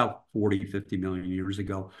mid-Eocene, so about 40, 50 million years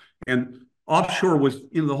ago. And offshore was,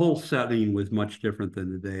 the whole setting was much different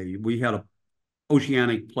than today. We had an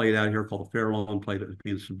oceanic plate out here called the Farallon Plate that was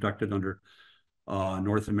being subducted under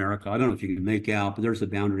North America. I don't know if you can make out, but there's a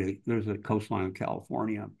boundary, there's a coastline of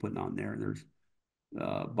California I'm putting on there. There's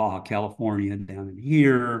Baja California down in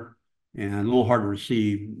here, and a little harder to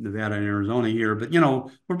see Nevada and Arizona here. But,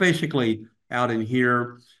 we're basically out in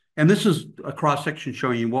here. And this is a cross-section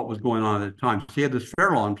showing you what was going on at the time. So you had this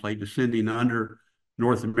Farallon plate descending under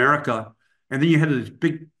North America, and then you had this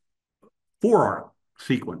big four-arc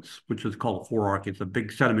sequence, which is called a four-arc. It's a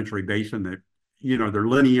big sedimentary basin that, they're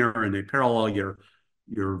linear and they parallel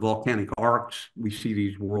your volcanic arcs. We see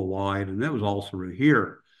these worldwide, and that was all through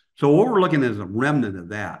here. So what we're looking at is a remnant of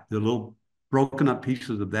that, the little broken up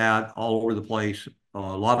pieces of that all over the place, a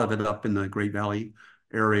lot of it up in the Great Valley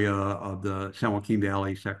area of the San Joaquin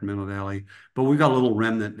Valley, Sacramento Valley. But we've got a little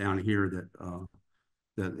remnant down here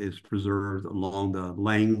that is preserved along the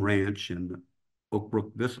Lang Ranch and Oak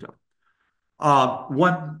Brook Vista.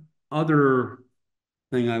 One other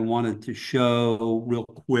thing I wanted to show real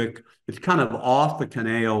quick, it's kind of off the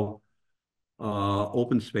Conejo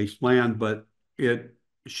open space land, but it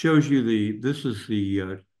shows you this is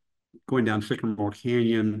the going down Sycamore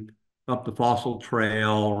Canyon, up the Fossil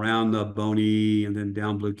Trail, around the Boney, and then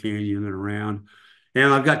down Blue Canyon and around.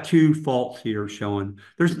 And I've got two faults here showing.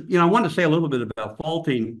 I want to say a little bit about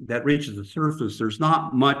faulting that reaches the surface. There's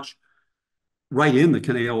not much right in the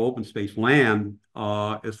Conejo open space land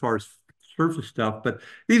as far as surface stuff, but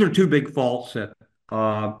these are two big faults that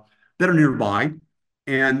are nearby.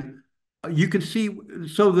 And you can see,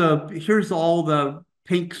 so here's all the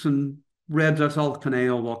pinks and reds, that's all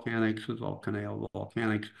Conejo volcanics, it's all Conejo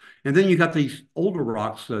volcanics. And then you got these older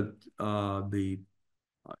rocks that the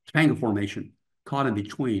Topanga Formation caught in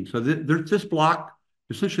between. So there's this block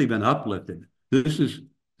essentially been uplifted. This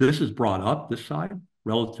is brought up this side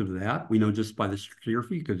relative to that. We know just by the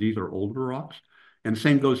stratigraphy because these are older rocks. And the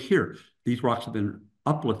same goes here. These rocks have been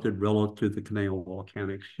uplifted relative to the Conejo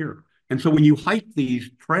volcanics here. And so when you hike these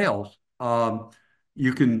trails,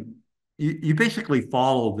 you can you basically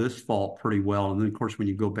follow this fault pretty well. And then of course when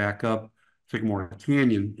you go back up Sycamore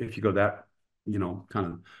Canyon, if you go that kind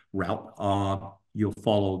of route, you'll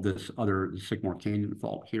follow this other Sycamore Canyon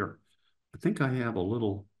fault here. I think I have a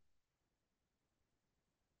little.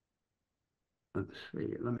 Let's see.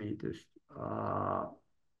 Let me just.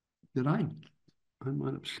 Did I? I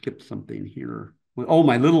might have skipped something here. Oh,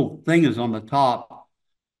 my little thing is on the top.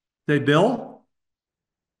 Say, Bill.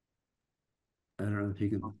 I don't know if you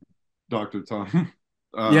can. Dr. Tom.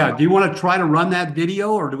 Yeah. Do you want to try to run that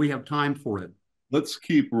video, or do we have time for it? Let's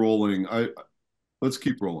keep rolling. Let's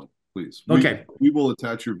keep rolling, please. Okay. We will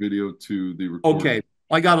attach your video to the recording. Okay.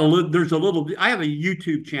 I got a little. There's a little. I have a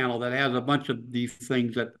YouTube channel that has a bunch of these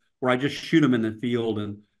things where I just shoot them in the field,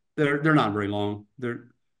 and they're not very long.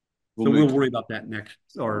 We'll worry about that next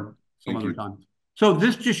or some other time. So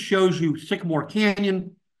this just shows you Sycamore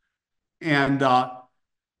Canyon, and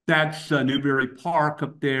that's Newberry Park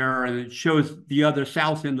up there, and it shows the other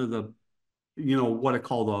south end of the, what I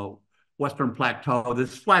call the Western Plateau,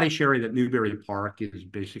 this flattish area that Newberry Park is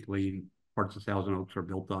basically parts of Thousand Oaks are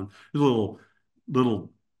built on. There's a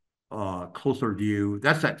little closer view.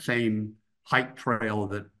 That's that same hike trail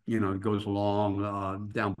that goes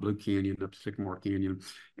along down Blue Canyon up Sycamore Canyon,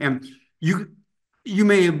 and you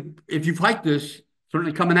may have, if you've hiked this,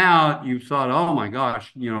 certainly coming out, you thought, oh my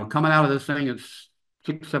gosh, coming out of this thing, it's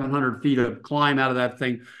 600-700 feet of climb out of that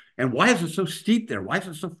thing. And why is it so steep there? Why is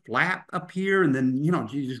it so flat up here? And then, you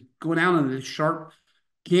just go down in this sharp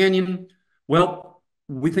canyon. Well,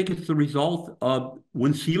 we think it's the result of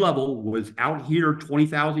when sea level was out here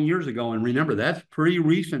 20,000 years ago. And remember, that's pretty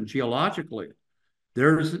recent geologically.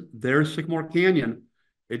 There's Sycamore Canyon.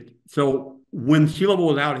 So when sea level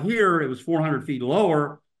was out here, it was 400 feet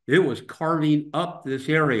lower. It was carving up this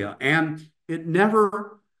area. And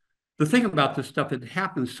the thing about this stuff, it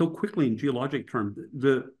happens so quickly in geologic terms.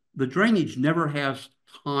 The drainage never has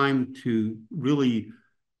time to really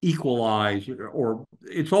equalize, or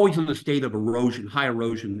it's always in a state of erosion, high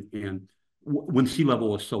erosion, and when sea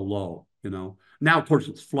level is so low, Now, of course,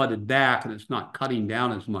 it's flooded back and it's not cutting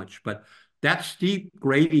down as much, but that steep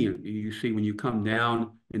gradient you see when you come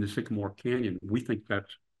down into Sycamore Canyon, we think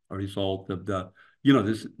that's a result of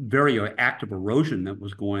this very active erosion that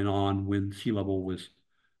was going on when sea level was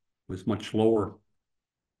much lower.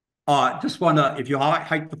 Just want to, if you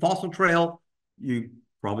hike the fossil trail, you've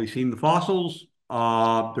probably seen the fossils.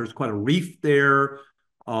 There's quite a reef there.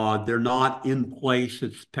 They're not in place.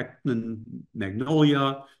 It's Pecten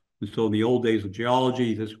magnolia. And so in the old days of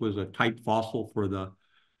geology, this was a type fossil for the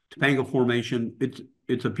Topanga Formation.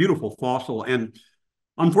 It's a beautiful fossil. And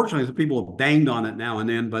unfortunately, the people have banged on it now and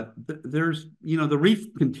then, but there's, the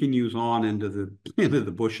reef continues on into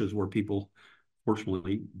the bushes where people,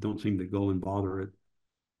 fortunately, don't seem to go and bother it.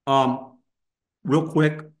 Real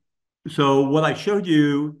quick, so what I showed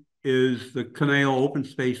you is the Conejo Open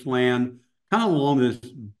Space land, kind of along this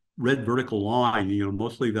red vertical line.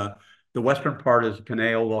 Mostly the western part is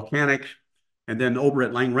Conejo Volcanics, and then over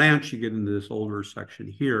at Lang Ranch, you get into this older section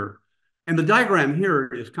here. And the diagram here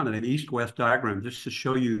is kind of an east-west diagram, just to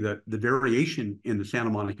show you that the variation in the Santa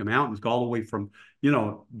Monica Mountains go all the way from,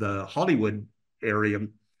 the Hollywood area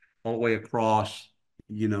all the way across,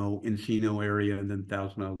 Encino area, and then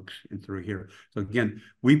Thousand Oaks and through here. So again,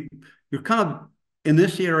 you're kind of in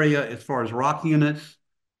this area as far as rock units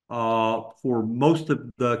for most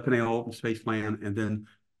of the Conejo Open Space land, and then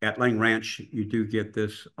at Lang Ranch, you do get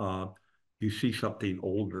this, you see something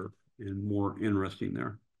older and more interesting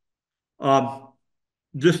there.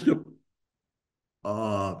 Just to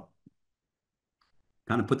kind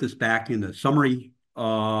of put this back into summary.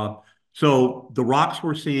 So the rocks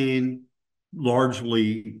we're seeing,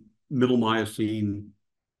 largely Middle Miocene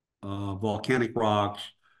volcanic rocks.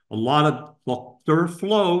 A lot of, there are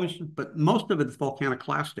flows, but most of it's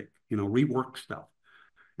volcaniclastic, rework stuff.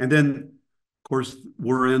 And then, of course,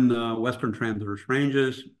 we're in the Western Transverse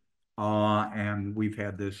Ranges, and we've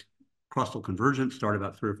had this crustal convergence started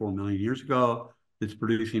about 3 or 4 million years ago. It's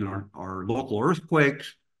producing our local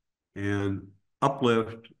earthquakes and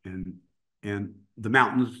uplift and the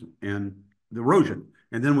mountains and the erosion.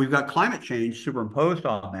 And then we've got climate change superimposed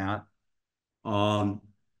on that.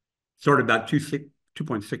 Started about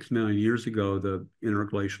 2.6 million years ago, the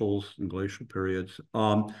interglacials and glacial periods.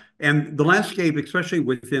 And the landscape, especially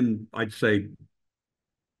within, I'd say,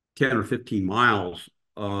 10 or 15 miles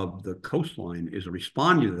of the coastline is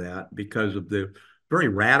responding to that because of the very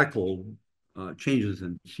radical changes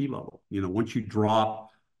in sea level. Once you drop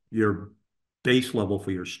your base level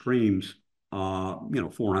for your streams,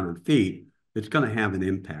 400 feet, it's going to have an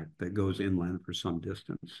impact that goes inland for some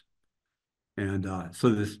distance. And so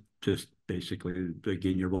this just basically,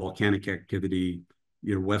 again, your volcanic activity,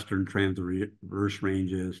 your western transverse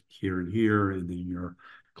ranges here and here, and then your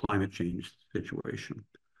climate change situation.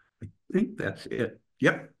 I think that's it.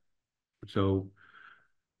 Yep. So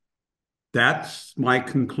that's my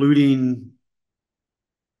concluding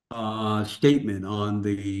statement on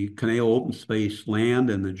the Conejo Open Space land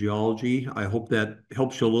and the geology. I hope that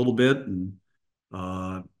helps you a little bit and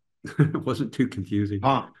it wasn't too confusing.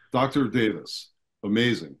 Dr. Davis,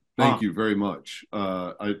 amazing. Thank you very much.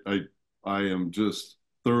 I am just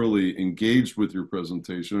thoroughly engaged with your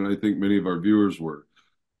presentation, and I think many of our viewers were.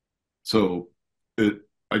 So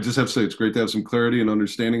I just have to say it's great to have some clarity and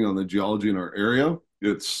understanding on the geology in our area.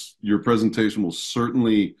 Your presentation will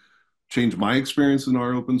certainly change my experience in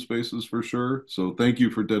our open spaces for sure. So thank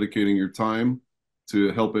you for dedicating your time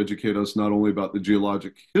to help educate us not only about the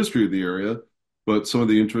geologic history of the area, but some of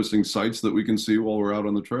the interesting sites that we can see while we're out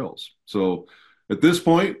on the trails. So at this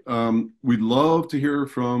point, we'd love to hear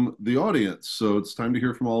from the audience. So it's time to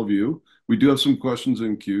hear from all of you. We do have some questions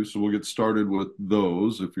in queue, so we'll get started with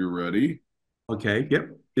those if you're ready. Okay. Yep.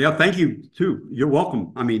 Yeah. Thank you too. You're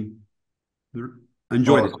welcome. I mean,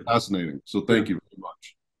 enjoyed it. Fascinating. So thank you very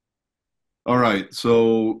much. All right.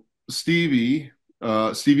 So Stevie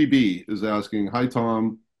B is asking, hi,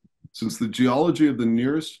 Tom. Since the geology of the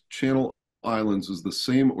nearest Channel Islands is the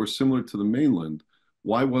same or similar to the mainland,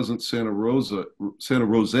 why wasn't Santa Rosa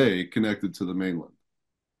connected to the mainland?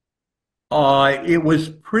 It was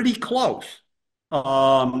pretty close.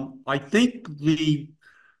 I think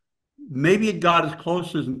maybe it got as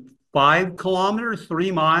close as 5 kilometers, 3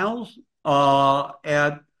 miles,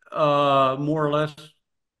 at more or less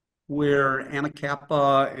where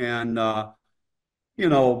Anacapa and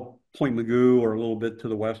Point Magoo, or a little bit to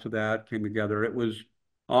the west of that, came together. It was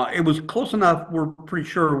close enough. We're pretty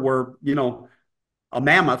sure where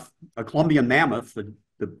a Colombian mammoth, the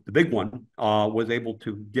big one, was able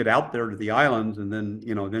to get out there to the islands and then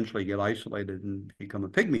eventually get isolated and become a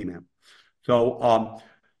pygmy mammoth. So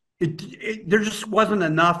there just wasn't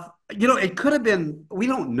enough. It could have been. We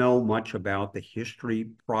don't know much about the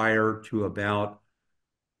history prior to about.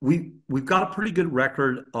 We've got a pretty good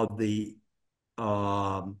record of the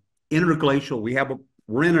interglacial.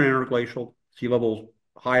 We're in an interglacial, sea levels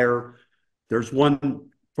higher. There's one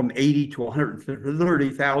from 80 to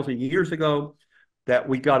 130,000 years ago that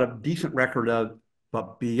we got a decent record of.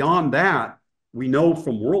 But beyond that, we know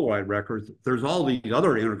from worldwide records, there's all these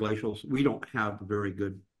other interglacials. We don't have a very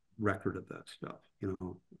good record of that stuff.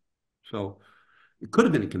 So it could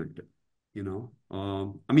have been connected.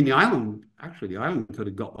 The island could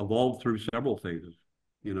have evolved through several phases,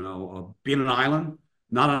 being an island,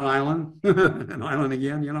 not an island, an island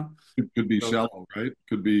again. It could be shallow, right?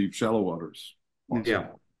 Could be shallow waters. Awesome. Yeah.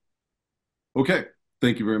 Okay.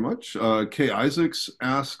 Thank you very much. Kay Isaacs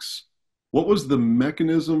asks, what was the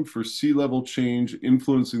mechanism for sea level change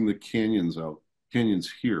influencing the canyons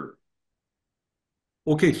here?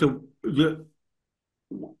 Okay, so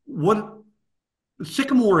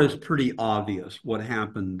Sycamore is pretty obvious what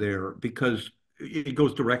happened there because it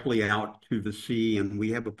goes directly out to the sea, and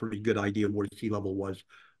we have a pretty good idea of where sea level was,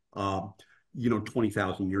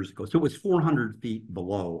 20,000 years ago. So it was 400 feet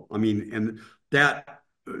below. And that,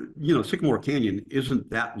 Sycamore Canyon isn't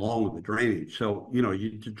that long of a drainage. So,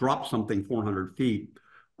 to drop something 400 feet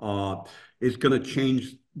is going to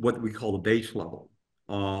change what we call the base level.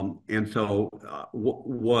 And so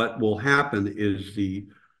what will happen is the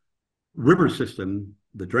river system,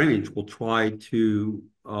 the drainage will try to,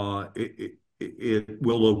 it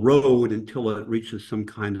will erode until it reaches some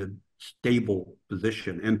kind of stable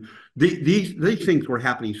position. And these things were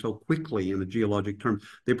happening so quickly in the geologic terms,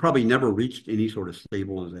 they probably never reached any sort of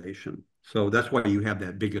stabilization. So that's why you have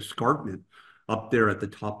that big escarpment up there at the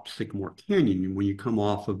top of Sycamore Canyon. And when you come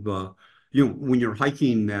off of, when you're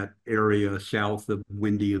hiking that area south of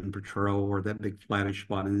Windy and Potrero, or that big flattish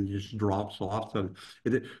spot, and it just drops off. So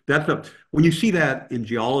when you see that in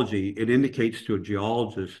geology, it indicates to a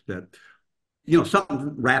geologist that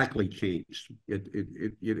something radically changed.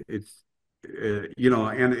 It's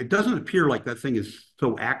and it doesn't appear like that thing is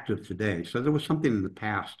so active today. So there was something in the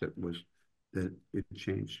past that it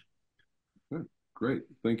changed. Okay, great,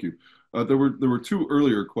 thank you. There were two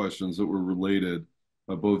earlier questions that were related.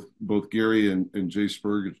 Both Gary and Jay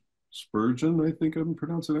Spurgeon, I think I'm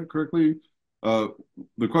pronouncing that correctly.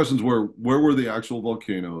 The questions were, where were the actual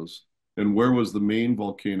volcanoes? And where was the main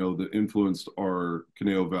volcano that influenced our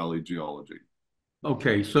Conejo Valley geology?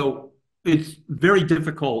 Okay, so it's very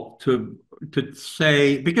difficult to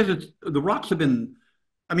say because it's the rocks have been.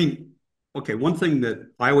 I mean, okay, one thing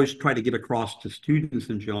that I always try to get across to students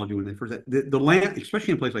in geology when they first the land,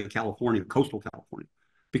 especially in places like California, coastal California,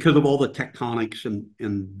 because of all the tectonics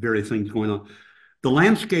and various things going on, the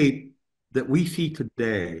landscape that we see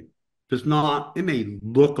today does not. It may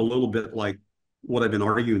look a little bit like what I've been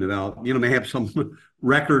arguing about. May have some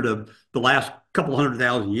record of the last couple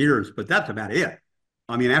 100,000 years, but that's about it.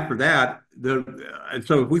 I mean, after that, and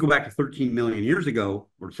so if we go back to 13 million years ago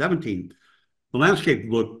or 17, the landscape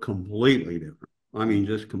looked completely different. I mean,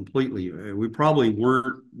 just completely. We probably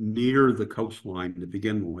weren't near the coastline to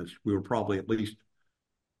begin with. We were probably at least,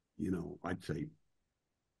 I'd say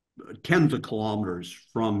tens of kilometers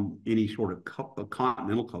from any sort of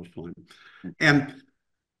continental coastline. And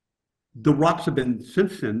the rocks have been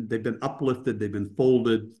since then, they've been uplifted, they've been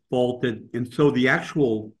folded, faulted. And so the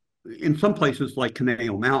actual, in some places like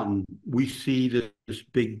Conejo Mountain, we see this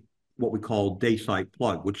big, what we call dacite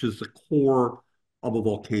plug, which is the core of a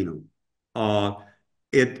volcano. Uh,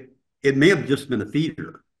 it may have just been a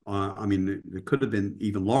feeder. I mean, it could have been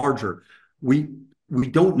even larger. We we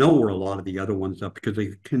don't know where a lot of the other ones are because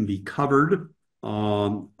they can be covered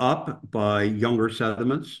up by younger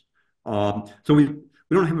sediments. So we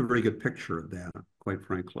don't have a very good picture of that, quite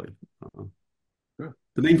frankly. Uh, Yeah.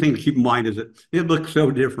 the main thing to keep in mind is that it looked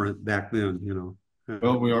so different back then.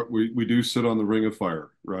 Well, we do sit on the ring of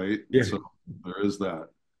fire, right? Yeah. So there is that.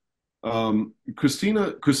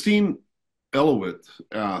 Christine Elowit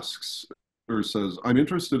asks or says, I'm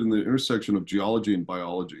interested in the intersection of geology and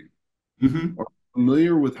biology. Hmm. Are you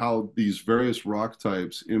familiar with how these various rock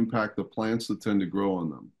types impact the plants that tend to grow on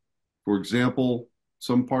them? For example,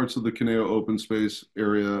 some parts of the Conejo Open Space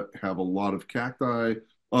area have a lot of cacti,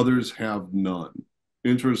 others have none.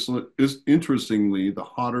 Interestingly, the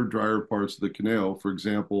hotter, drier parts of the Conejo, for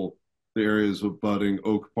example, the areas of budding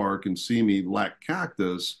Oak Park and Simi, lack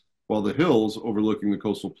cactus, while the hills overlooking the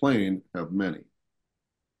coastal plain have many.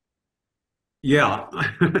 Yeah.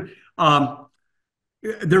 um,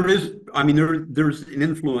 there is, I mean, there's an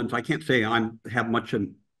influence. I can't say I have much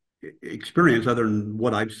experience other than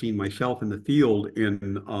what I've seen myself in the field in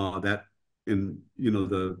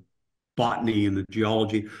the botany and the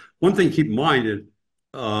geology. One thing to keep in mind is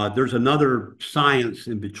there's another science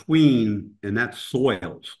in between, and that's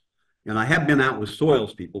soils. And I have been out with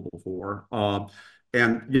soils people before,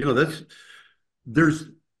 and there's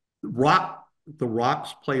rock. The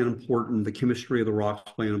rocks play an important. The chemistry of the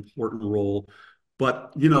rocks play an important role,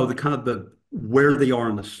 but the kind of the where they are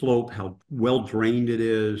on the slope, how well drained it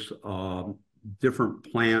is.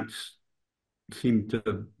 Different plants seem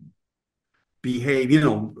to behave,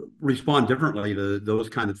 respond differently to those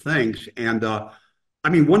kind of things. And I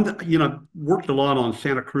mean, worked a lot on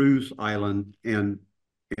Santa Cruz Island, and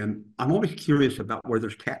I'm always curious about where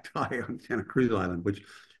there's cacti on Santa Cruz Island, which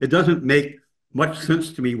it doesn't make much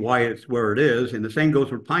sense to me why it's where it is. And the same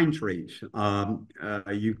goes with pine trees.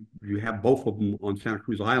 You have both of them on Santa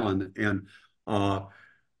Cruz Island, and uh,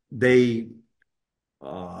 they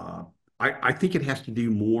uh, I think it has to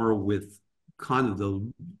do more with kind of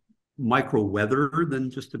the micro weather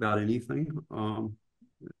than just about anything.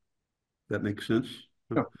 That makes sense.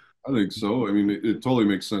 Yeah, I think so. I mean, it totally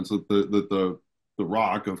makes sense that the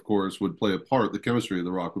rock, of course, would play a part. The chemistry of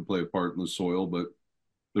the rock would play a part in the soil, but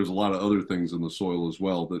there's a lot of other things in the soil as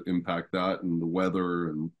well that impact that, and the weather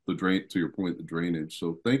and the drain. To your point, the drainage.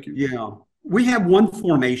 So thank you. Yeah. We have one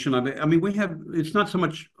formation of it. I mean, it's not so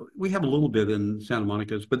much, we have a little bit in Santa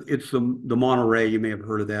Monica's, but it's the Monterey. You may have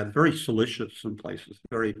heard of that. Very silicious in places.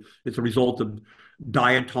 It's a result of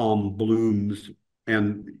diatom blooms,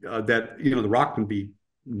 and the rock can be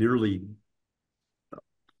nearly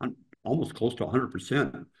almost close to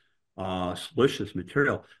 100% silicious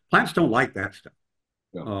material. Plants don't like that stuff.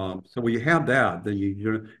 Yeah. So when you have that, then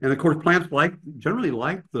and of course plants generally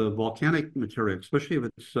like the volcanic material, especially if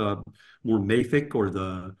it's more mafic or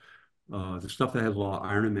the stuff that has a lot of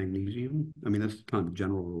iron and magnesium. I mean, that's kind of the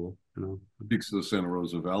general rule. Speaks to the Santa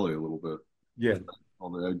Rosa Valley a little bit. Yeah. All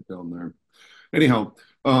the egg down there. Anyhow,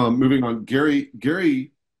 moving on. Gary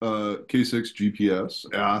K6 GPS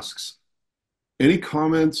asks, any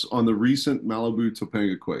comments on the recent Malibu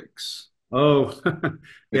Topanga quakes? Oh,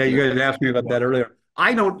 yeah, you Yeah. guys asked me about that earlier.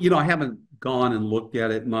 I haven't gone and looked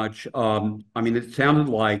at it much. I mean, it sounded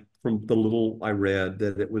like from the little I read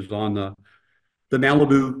that it was on the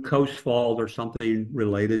Malibu Coast Fault or something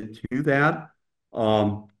related to that.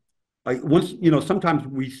 Um, sometimes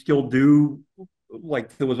we still do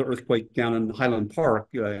like there was an earthquake down in Highland Park,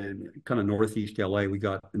 kind of northeast LA. We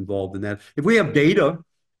got involved in that. If we have data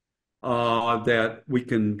that we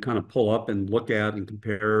can kind of pull up and look at and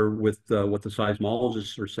compare with what the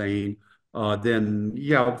seismologists are saying, then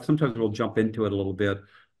yeah, sometimes we'll jump into it a little bit.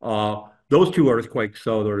 Those two earthquakes,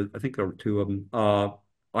 so I think there were two of them.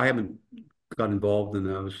 I haven't got involved in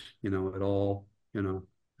those, at all, And,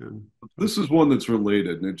 This is one that's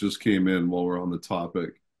related, and it just came in while we're on the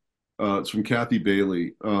topic. It's from Kathy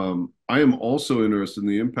Bailey. I am also interested in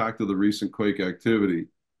the impact of the recent quake activity.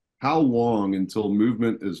 How long until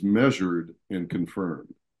movement is measured and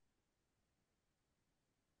confirmed?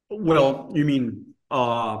 well, you mean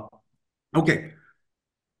okay?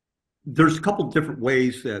 There's a couple different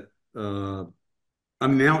ways that I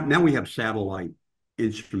mean now we have satellite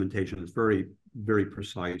instrumentation. It's very very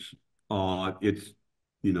precise. It's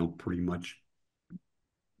pretty much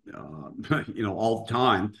all the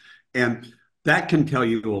time, and that can tell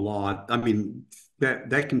you a lot. I mean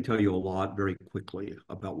that can tell you a lot very quickly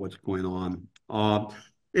about what's going on.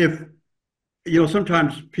 If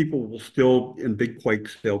sometimes people will still in big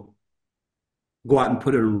quakes they'll go out and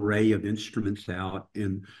put an array of instruments out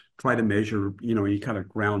and try to measure, any kind of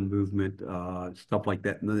ground movement, stuff like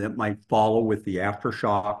that. And then that might follow with the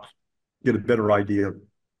aftershocks, get a better idea of,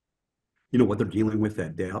 what they're dealing with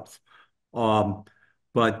at depth. Um,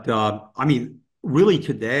 but I mean, really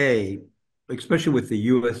today, especially with the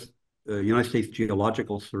United States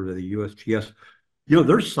Geological Survey, the USGS,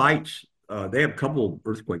 their sites, they have a couple of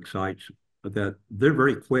earthquake sites that they're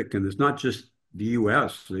very quick, and it's not just the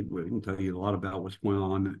U.S. They can tell you a lot about what's going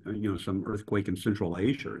on, some earthquake in Central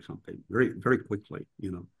Asia or something, very, very quickly,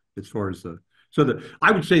 as far as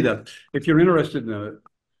I would say that if you're interested in the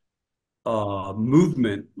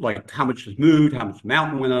movement, like how much has moved, how much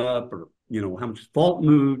mountain went up, or, how much fault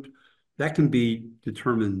moved, that can be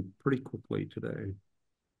determined pretty quickly today.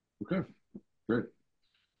 Okay, great.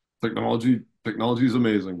 Technology is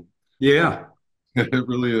amazing. Yeah. It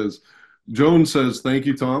really is. Joan says, thank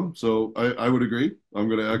you, Tom. So I would agree. I'm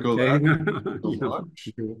going to echo Okay. that so much.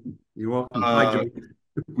 You're welcome. Hi, Uh, Joe.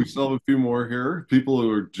 we still have a few more here. People who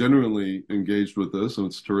are genuinely engaged with this, and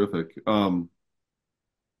it's terrific.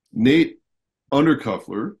 Nate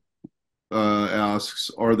Undercuffler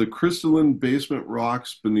asks, are the crystalline basement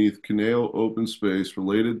rocks beneath Conejo Open Space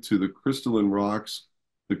related to the crystalline rocks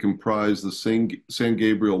that comprise the San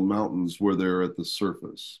Gabriel Mountains where they're at the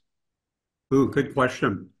surface? Ooh, good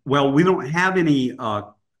question. Well, we don't have any, I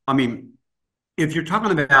mean, if you're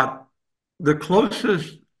talking about the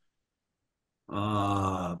closest,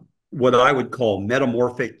 uh, what I would call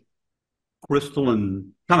metamorphic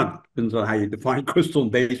crystalline, kind of depends on how you define crystalline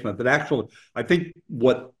basement, but actually, I think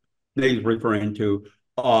what Nate's referring to,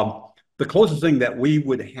 the closest thing that we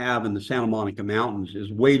would have in the Santa Monica Mountains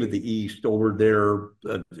is way to the east over there,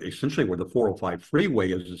 essentially where the 405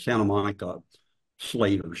 freeway is, the Santa Monica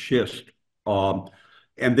slate or schist. Um,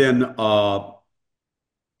 and then uh,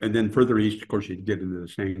 and then further east, of course, you get into the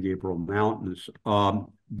San Gabriel Mountains.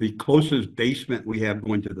 The closest basement we have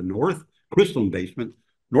going to the north, crystalline basement,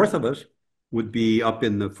 north of us would be up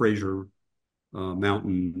in the Fraser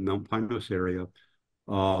Mount Pinus area.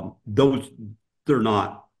 Those they're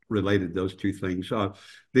not related. Those two things.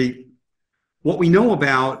 The what we know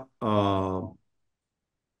about the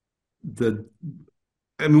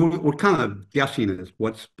I mean, we're kind of guessing is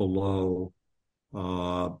what's below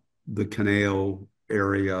uh, the canal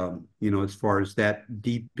area, as far as that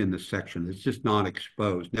deep in the section. It's just not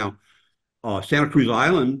exposed. Now, Santa Cruz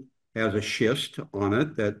Island has a schist on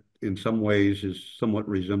it that in some ways is somewhat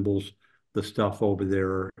resembles the stuff over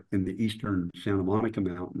there in the eastern Santa Monica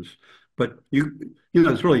Mountains. But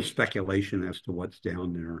it's really speculation as to what's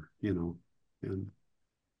down there. And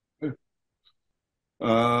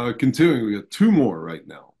Continuing, we got two more right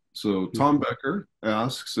now. So Tom Becker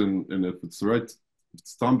asks, and if it's the right, if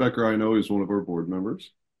it's Tom Becker, I know he's one of our board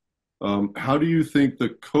members. How do you think the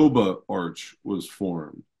Coba Arch was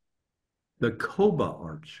formed? the Coba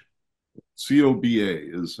Arch.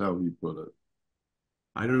 COBA is how he put it.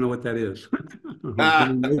 I don't know what that is. Ah,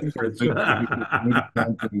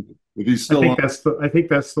 if he's I still think on.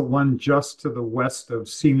 that's the one just to the west of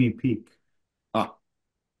Simi Peak. Ah,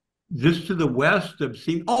 Just to the west of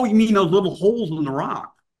seeing, oh, you mean those little holes in the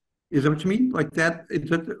rock? Is that what you mean? Like that? Is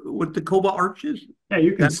that what the Coba Arch is? Yeah,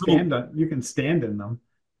 you can That little, you can stand in them.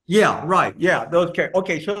 yeah, right. Yeah. Those,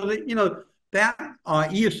 okay. So, that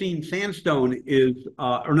Eocene sandstone is,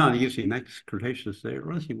 or not Eocene, that's Cretaceous there.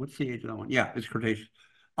 Let's see, what's the age of that one? Yeah, it's Cretaceous.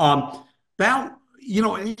 That,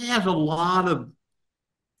 it has a lot of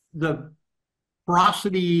the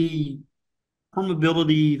porosity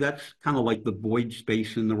permeability, that's kind of like the void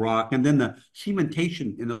space in the rock. And then the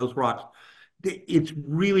cementation in those rocks, it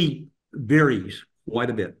really varies quite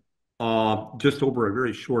a bit, just over a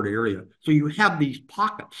very short area. So you have these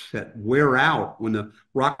pockets that wear out when the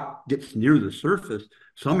rock gets near the surface.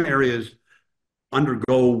 Some areas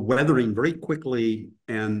undergo weathering very quickly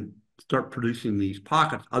and start producing these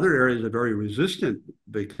pockets. Other areas are very resistant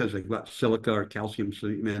because they've got silica or calcium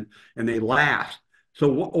cement and they last.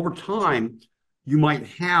 So over time, you might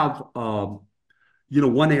have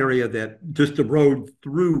one area that just erode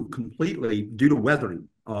through completely due to weathering.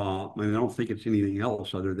 I don't think it's anything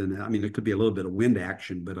else other than that. I mean, it could be a little bit of wind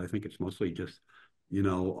action, but I think it's mostly just,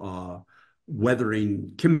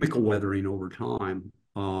 weathering, chemical weathering over time.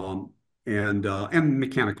 And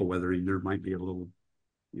mechanical weathering. There might be a little,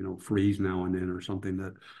 freeze now and then or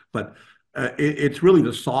something but it's really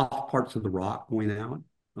the soft parts of the rock going out.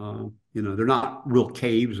 They're not real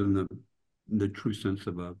caves in the true sense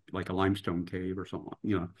of like a limestone cave or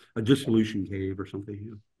something, a dissolution cave or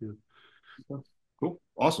something. Yeah. Cool.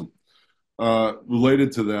 Awesome.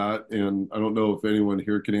 Related to that, and I don't know if anyone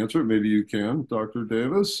here can answer it. Maybe you can, Dr.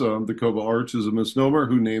 Davis. The Cova Arch is a misnomer.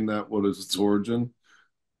 Who named that? What is its origin?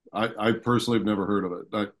 I personally have never heard of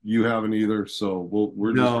it. You haven't either, so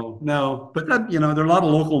we're just no. But that, there are a lot of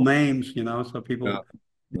local names, so people,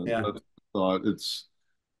 yeah. That's thought.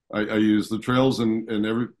 I use the trails and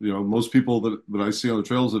every most people that I see on the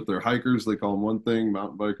trails, if they're hikers, they call them one thing,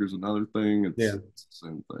 mountain bikers another thing. It's the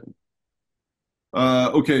same thing.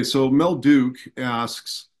 Okay, so Mel Duke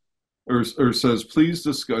asks or says, please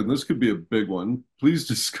discuss, and this could be a big one, please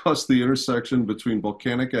discuss the intersection between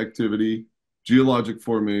volcanic activity, geologic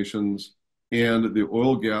formations, and the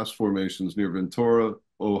oil gas formations near Ventura,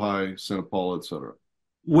 Ojai, Santa Paula, etc.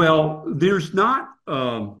 Well, there's not,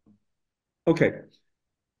 okay.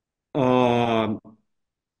 Um,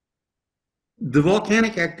 the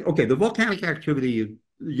volcanic activity,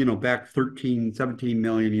 back 13, 17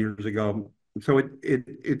 million years ago. So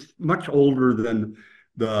it's much older than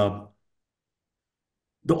the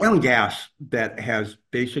oil and gas that has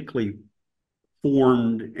basically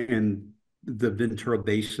formed in the Ventura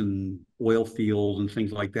Basin oil fields and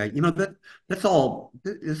things like that. That's all.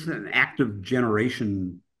 It's an active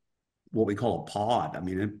generation, what we call a pod. I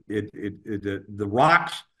mean, the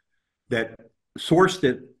rocks that sourced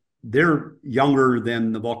it, they're younger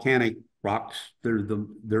than the volcanic rocks. They're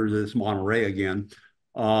this Monterey again,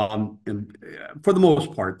 and for the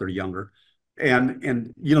most part, they're younger, and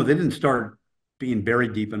they didn't start being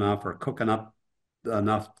buried deep enough or cooking up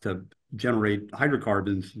enough to generate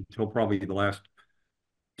hydrocarbons until probably the last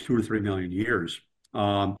 2 or 3 million years.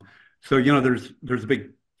 So there's a big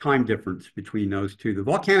time difference between those two. The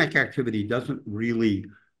volcanic activity doesn't really.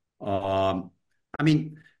 I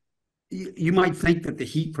mean, you might think that the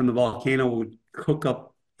heat from the volcano would cook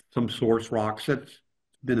up some source rocks. That's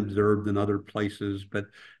been observed in other places, but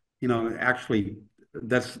actually,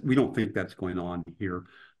 we don't think that's going on here.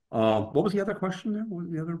 What was the other question there? What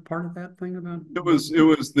was the other part of that thing about? It was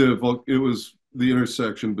the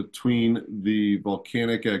intersection between the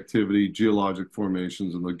volcanic activity, geologic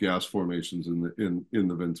formations, and the gas formations in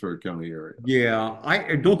the Ventura County area. Yeah,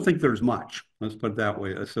 I don't think there's much. Let's put it that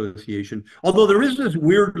way, association. Although there is this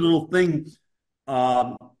weird little thing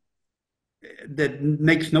um, that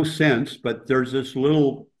makes no sense, but there's this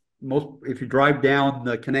little if you drive down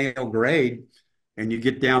the Conejo grade and you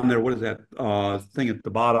get down there, what is that thing at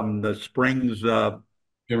the bottom? The springs, is that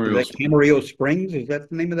Camarillo Springs? Is that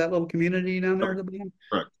the name of that little community down there at the bottom?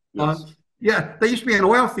 Correct. Yes. Yeah, they used to be an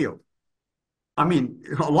oil field. I mean,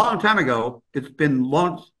 a long time ago, it's been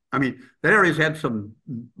long. I mean, that area's had some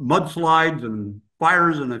mudslides and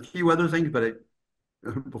fires and a few other things, but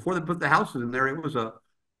before they put the houses in there, it was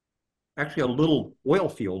actually a little oil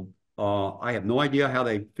field. I have no idea how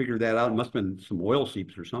they figured that out. It must have been some oil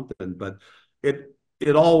seeps or something, but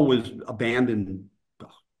it all was abandoned,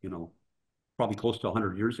 probably close to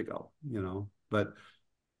 100 years ago, But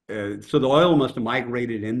so the oil must have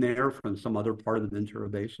migrated in there from some other part of the Ventura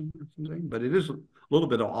Basin or something. But it is a little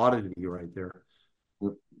bit of oddity right there.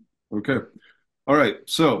 Okay. All right.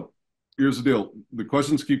 So here's the deal. The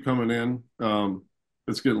questions keep coming in.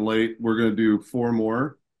 It's getting late. We're going to do 4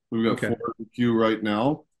 more. We've got 4 in the queue right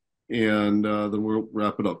now, and then we'll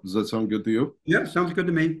wrap it up. Does that sound good to you? Yeah, sounds good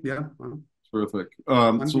to me. Yeah. Terrific.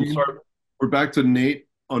 So we'll start. We're back to Nate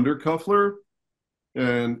Undercuffler,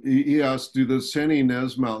 and he asked, do the Santa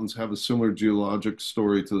Ynez Mountains have a similar geologic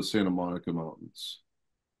story to the Santa Monica Mountains?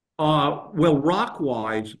 Well,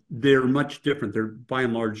 rock-wise, they're much different. They're by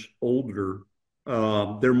and large older.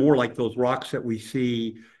 They're more like those rocks that we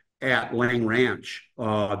see at Lang Ranch,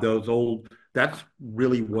 those old that's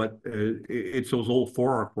really what it's those old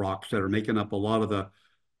fork rocks that are making up a lot of the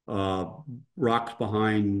uh, rocks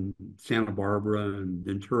behind Santa Barbara and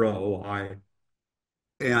Ventura, Ojai.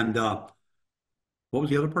 And what was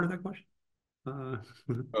the other part of that question? Uh,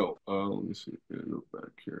 Oh, let me see. Go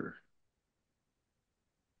back here.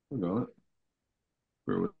 I got it.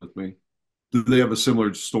 Bear with me. Do they have a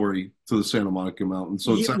similar story to the Santa Monica Mountains?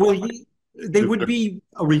 So it yeah, sounds well, like they would be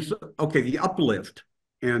okay. The uplift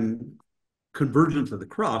and convergence of the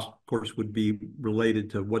crust, of course, would be related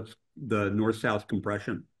to what's the north-south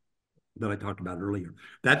compression that I talked about earlier.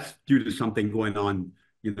 That's due to something going on,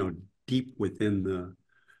 deep within the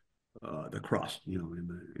crust, in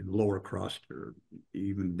the lower crust or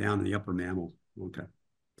even down in the upper mantle. Okay.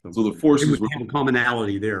 So so the it forces would were have a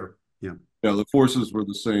commonality there. Yeah. yeah, the forces were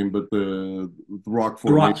the same, but the rock The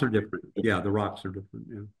formation. rocks are different. Yeah, the rocks are different.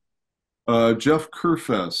 Yeah. Jeff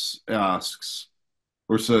Kerfess asks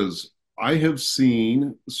or says, I have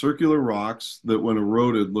seen circular rocks that when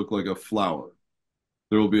eroded look like a flower.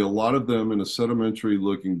 There will be a lot of them in a sedimentary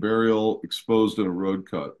looking burial exposed in a road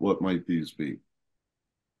cut. What might these be?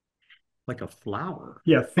 Like a flower.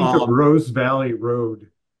 Yeah, think of Rose Valley Road,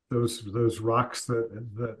 those rocks that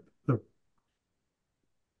the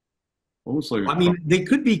Almost like a I mean, they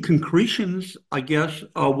could be concretions, I guess,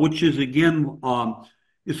 which is again,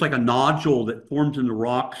 it's like a nodule that forms in the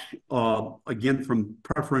rocks, again, from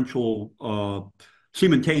preferential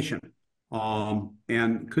cementation.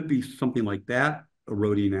 And could be something like that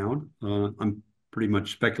eroding out. I'm pretty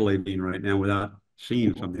much speculating right now without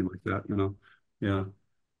seeing something like that. Yeah.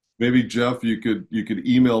 maybe Jeff, you could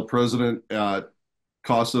email president at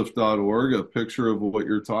COSF.org a picture of what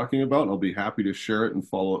you're talking about, and I'll be happy to share it and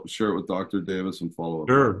share it with Dr. Davis and follow up.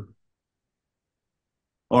 Sure.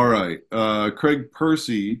 All right. Craig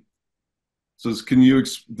Percy says, can you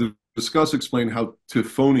explain how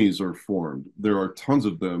tifonis are formed? There are tons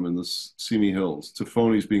of them in the Simi Hills.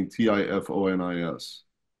 Tifonis being Tifonis.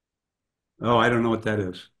 Oh, I don't know what that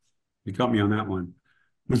is. You caught me on that one.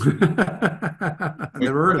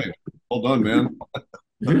 Never heard of Okay. Well done, man.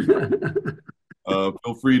 it.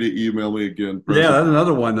 Feel free to email me again, Yeah, President. that's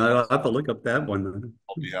another one. I'll have to look up that one.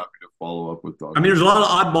 I'll be happy to follow up with I mean, Dr. there's a lot of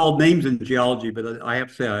oddball names in geology, but I have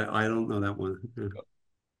to say I don't know that one. Yeah.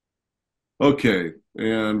 Okay,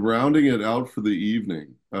 and rounding it out for the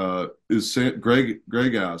evening,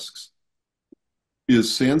 Greg asks,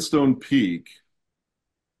 is Sandstone Peak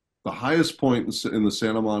the highest point in the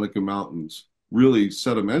Santa Monica Mountains really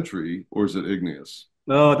sedimentary or is it igneous?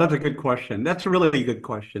 Oh, that's a good question. That's a really good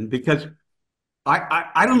question because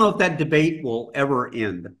I don't know if that debate will ever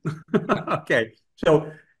end. Okay,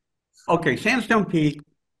 so Sandstone Peak.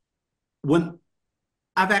 When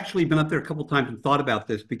I've actually been up there a couple times and thought about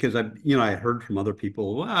this because I heard from other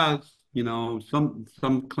people. Well,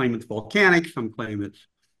 some claim it's volcanic, some claim it's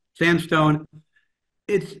sandstone.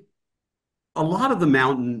 It's a lot of the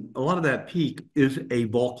mountain, a lot of that peak is a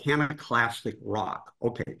volcaniclastic rock.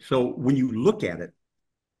 Okay, so when you look at it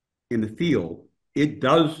in the field, it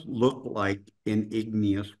does look like an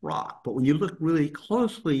igneous rock. But when you look really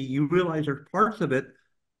closely, you realize there's parts of it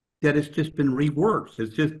that it's just been reworked.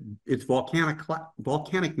 It's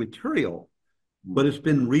volcanic material, but it's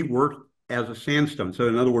been reworked as a sandstone. So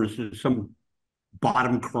in other words, there's some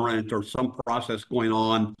bottom current or some process going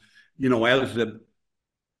on, as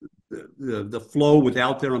the flow was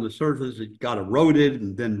out there on the surface, it got eroded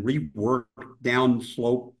and then reworked down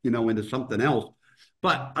slope, into something else.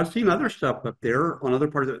 But I've seen other stuff up there on other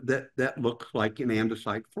parts of it that looks like an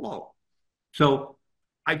andesite flow. So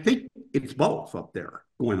I think it's both up there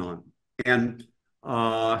going on. And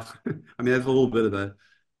I mean, that's a little bit of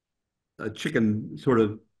a chicken sort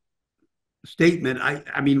of statement.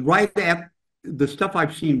 I mean, right at the stuff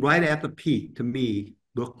I've seen right at the peak to me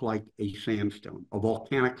looked like a sandstone, a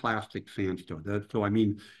volcaniclastic sandstone. So I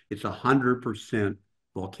mean, it's 100%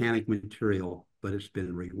 volcanic material, but it's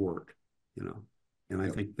been reworked, you know. And I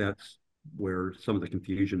think that's where some of the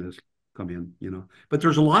confusion has come in. But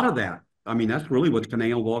there's a lot of that. I mean, that's really what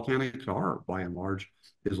Conejo volcanics are, by and large,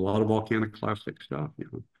 is a lot of volcaniclastic stuff.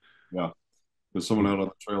 Yeah. As someone out on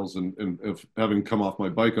the trails and if having come off my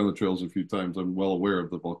bike on the trails a few times, I'm well aware of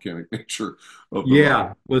the volcanic nature of the rock.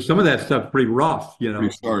 Yeah, well, some of that stuff pretty rough. Pretty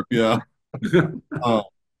sharp, yeah. Uh,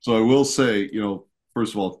 so I will say,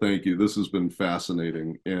 first of all, thank you. This has been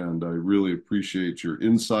fascinating, and I really appreciate your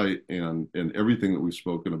insight and everything that we've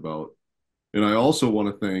spoken about. And I also want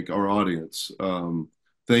to thank our audience.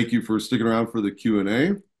 Thank you for sticking around for the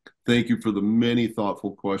Q&A. Thank you for the many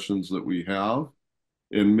thoughtful questions that we have.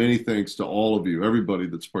 And many thanks to all of you, everybody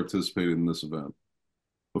that's participated in this event.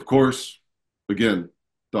 Of course, again,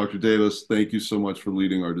 Dr. Davis, thank you so much for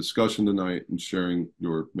leading our discussion tonight and sharing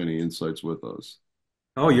your many insights with us.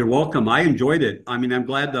 Oh, you're welcome. I enjoyed it. I mean, I'm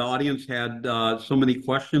glad the audience had so many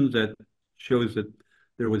questions. That shows that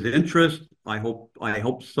there was interest. I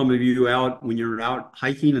hope some of you out when you're out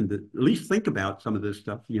hiking and at least think about some of this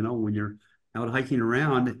stuff, when you're out hiking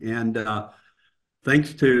around. And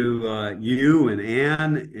thanks to you and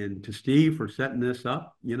Ann and to Steve for setting this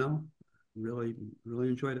up. Really, really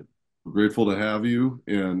enjoyed it. We're grateful to have you,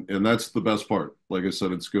 and that's the best part. Like I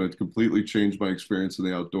said, it's going to completely change my experience in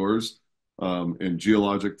the outdoors. And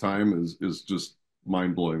geologic time is just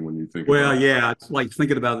mind blowing when you think Well, about yeah, it's like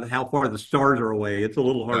thinking about how far the stars are away. It's a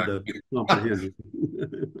little hard to it. comprehend.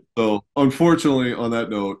 So, unfortunately, on that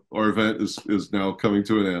note, our event is now coming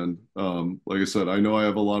to an end. Like I said, I know I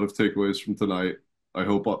have a lot of takeaways from tonight. I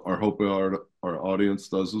hope our audience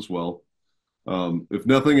does as well. If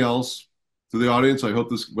nothing else, to the audience, I hope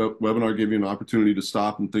this webinar gave you an opportunity to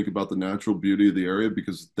stop and think about the natural beauty of the area,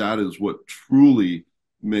 because that is what truly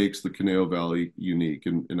makes the Conejo Valley unique.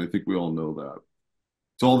 And I think we all know that.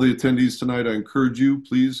 To all the attendees tonight, I encourage you,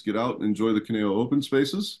 please get out and enjoy the Conejo Open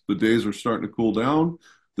Spaces. The days are starting to cool down.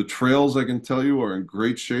 The trails, I can tell you, are in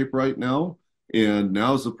great shape right now. And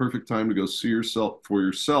now is the perfect time to go see yourself for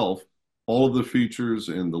yourself all of the features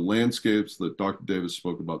and the landscapes that Dr. Davis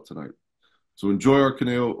spoke about tonight. So enjoy our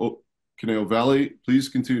Conejo Valley. Please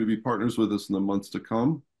continue to be partners with us in the months to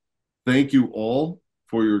come. Thank you all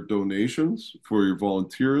for your donations, for your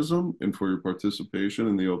volunteerism, and for your participation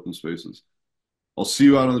in the open spaces. I'll see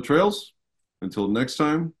you out on the trails. Until next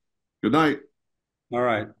time, good night. All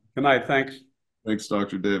right. Good night. Thanks. Thanks,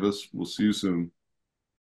 Dr. Davis. We'll see you soon.